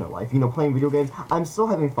as a version of life. You know, playing video games, I'm still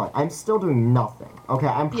having fun. I'm still doing nothing. Okay,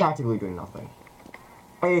 I'm practically doing nothing.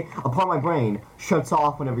 A part of my brain shuts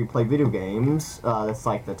off whenever you play video games. That's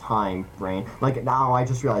like the time brain. Like now, I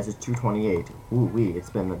just realized it's 2:28. Ooh wee!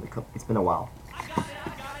 It's been a while.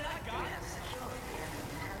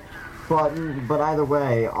 But either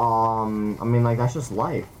way, I mean, like that's just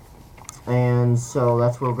life. And so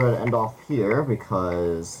that's where we're going to end off here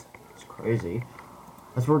because it's crazy.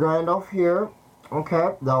 That's where we're going to end off here.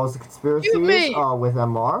 Okay, that was the conspiracies with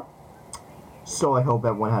MR. So I hope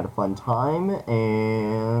everyone had a fun time,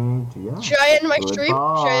 and yeah. Should I end my stream? Should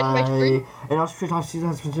I end my stream? And also,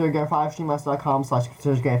 ConspiracyGame5,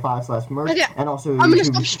 streamless.com/ConspiracyGame5/merch, Okay, and also I'm gonna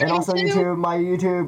YouTube, stop streaming and also too. YouTube, my YouTube.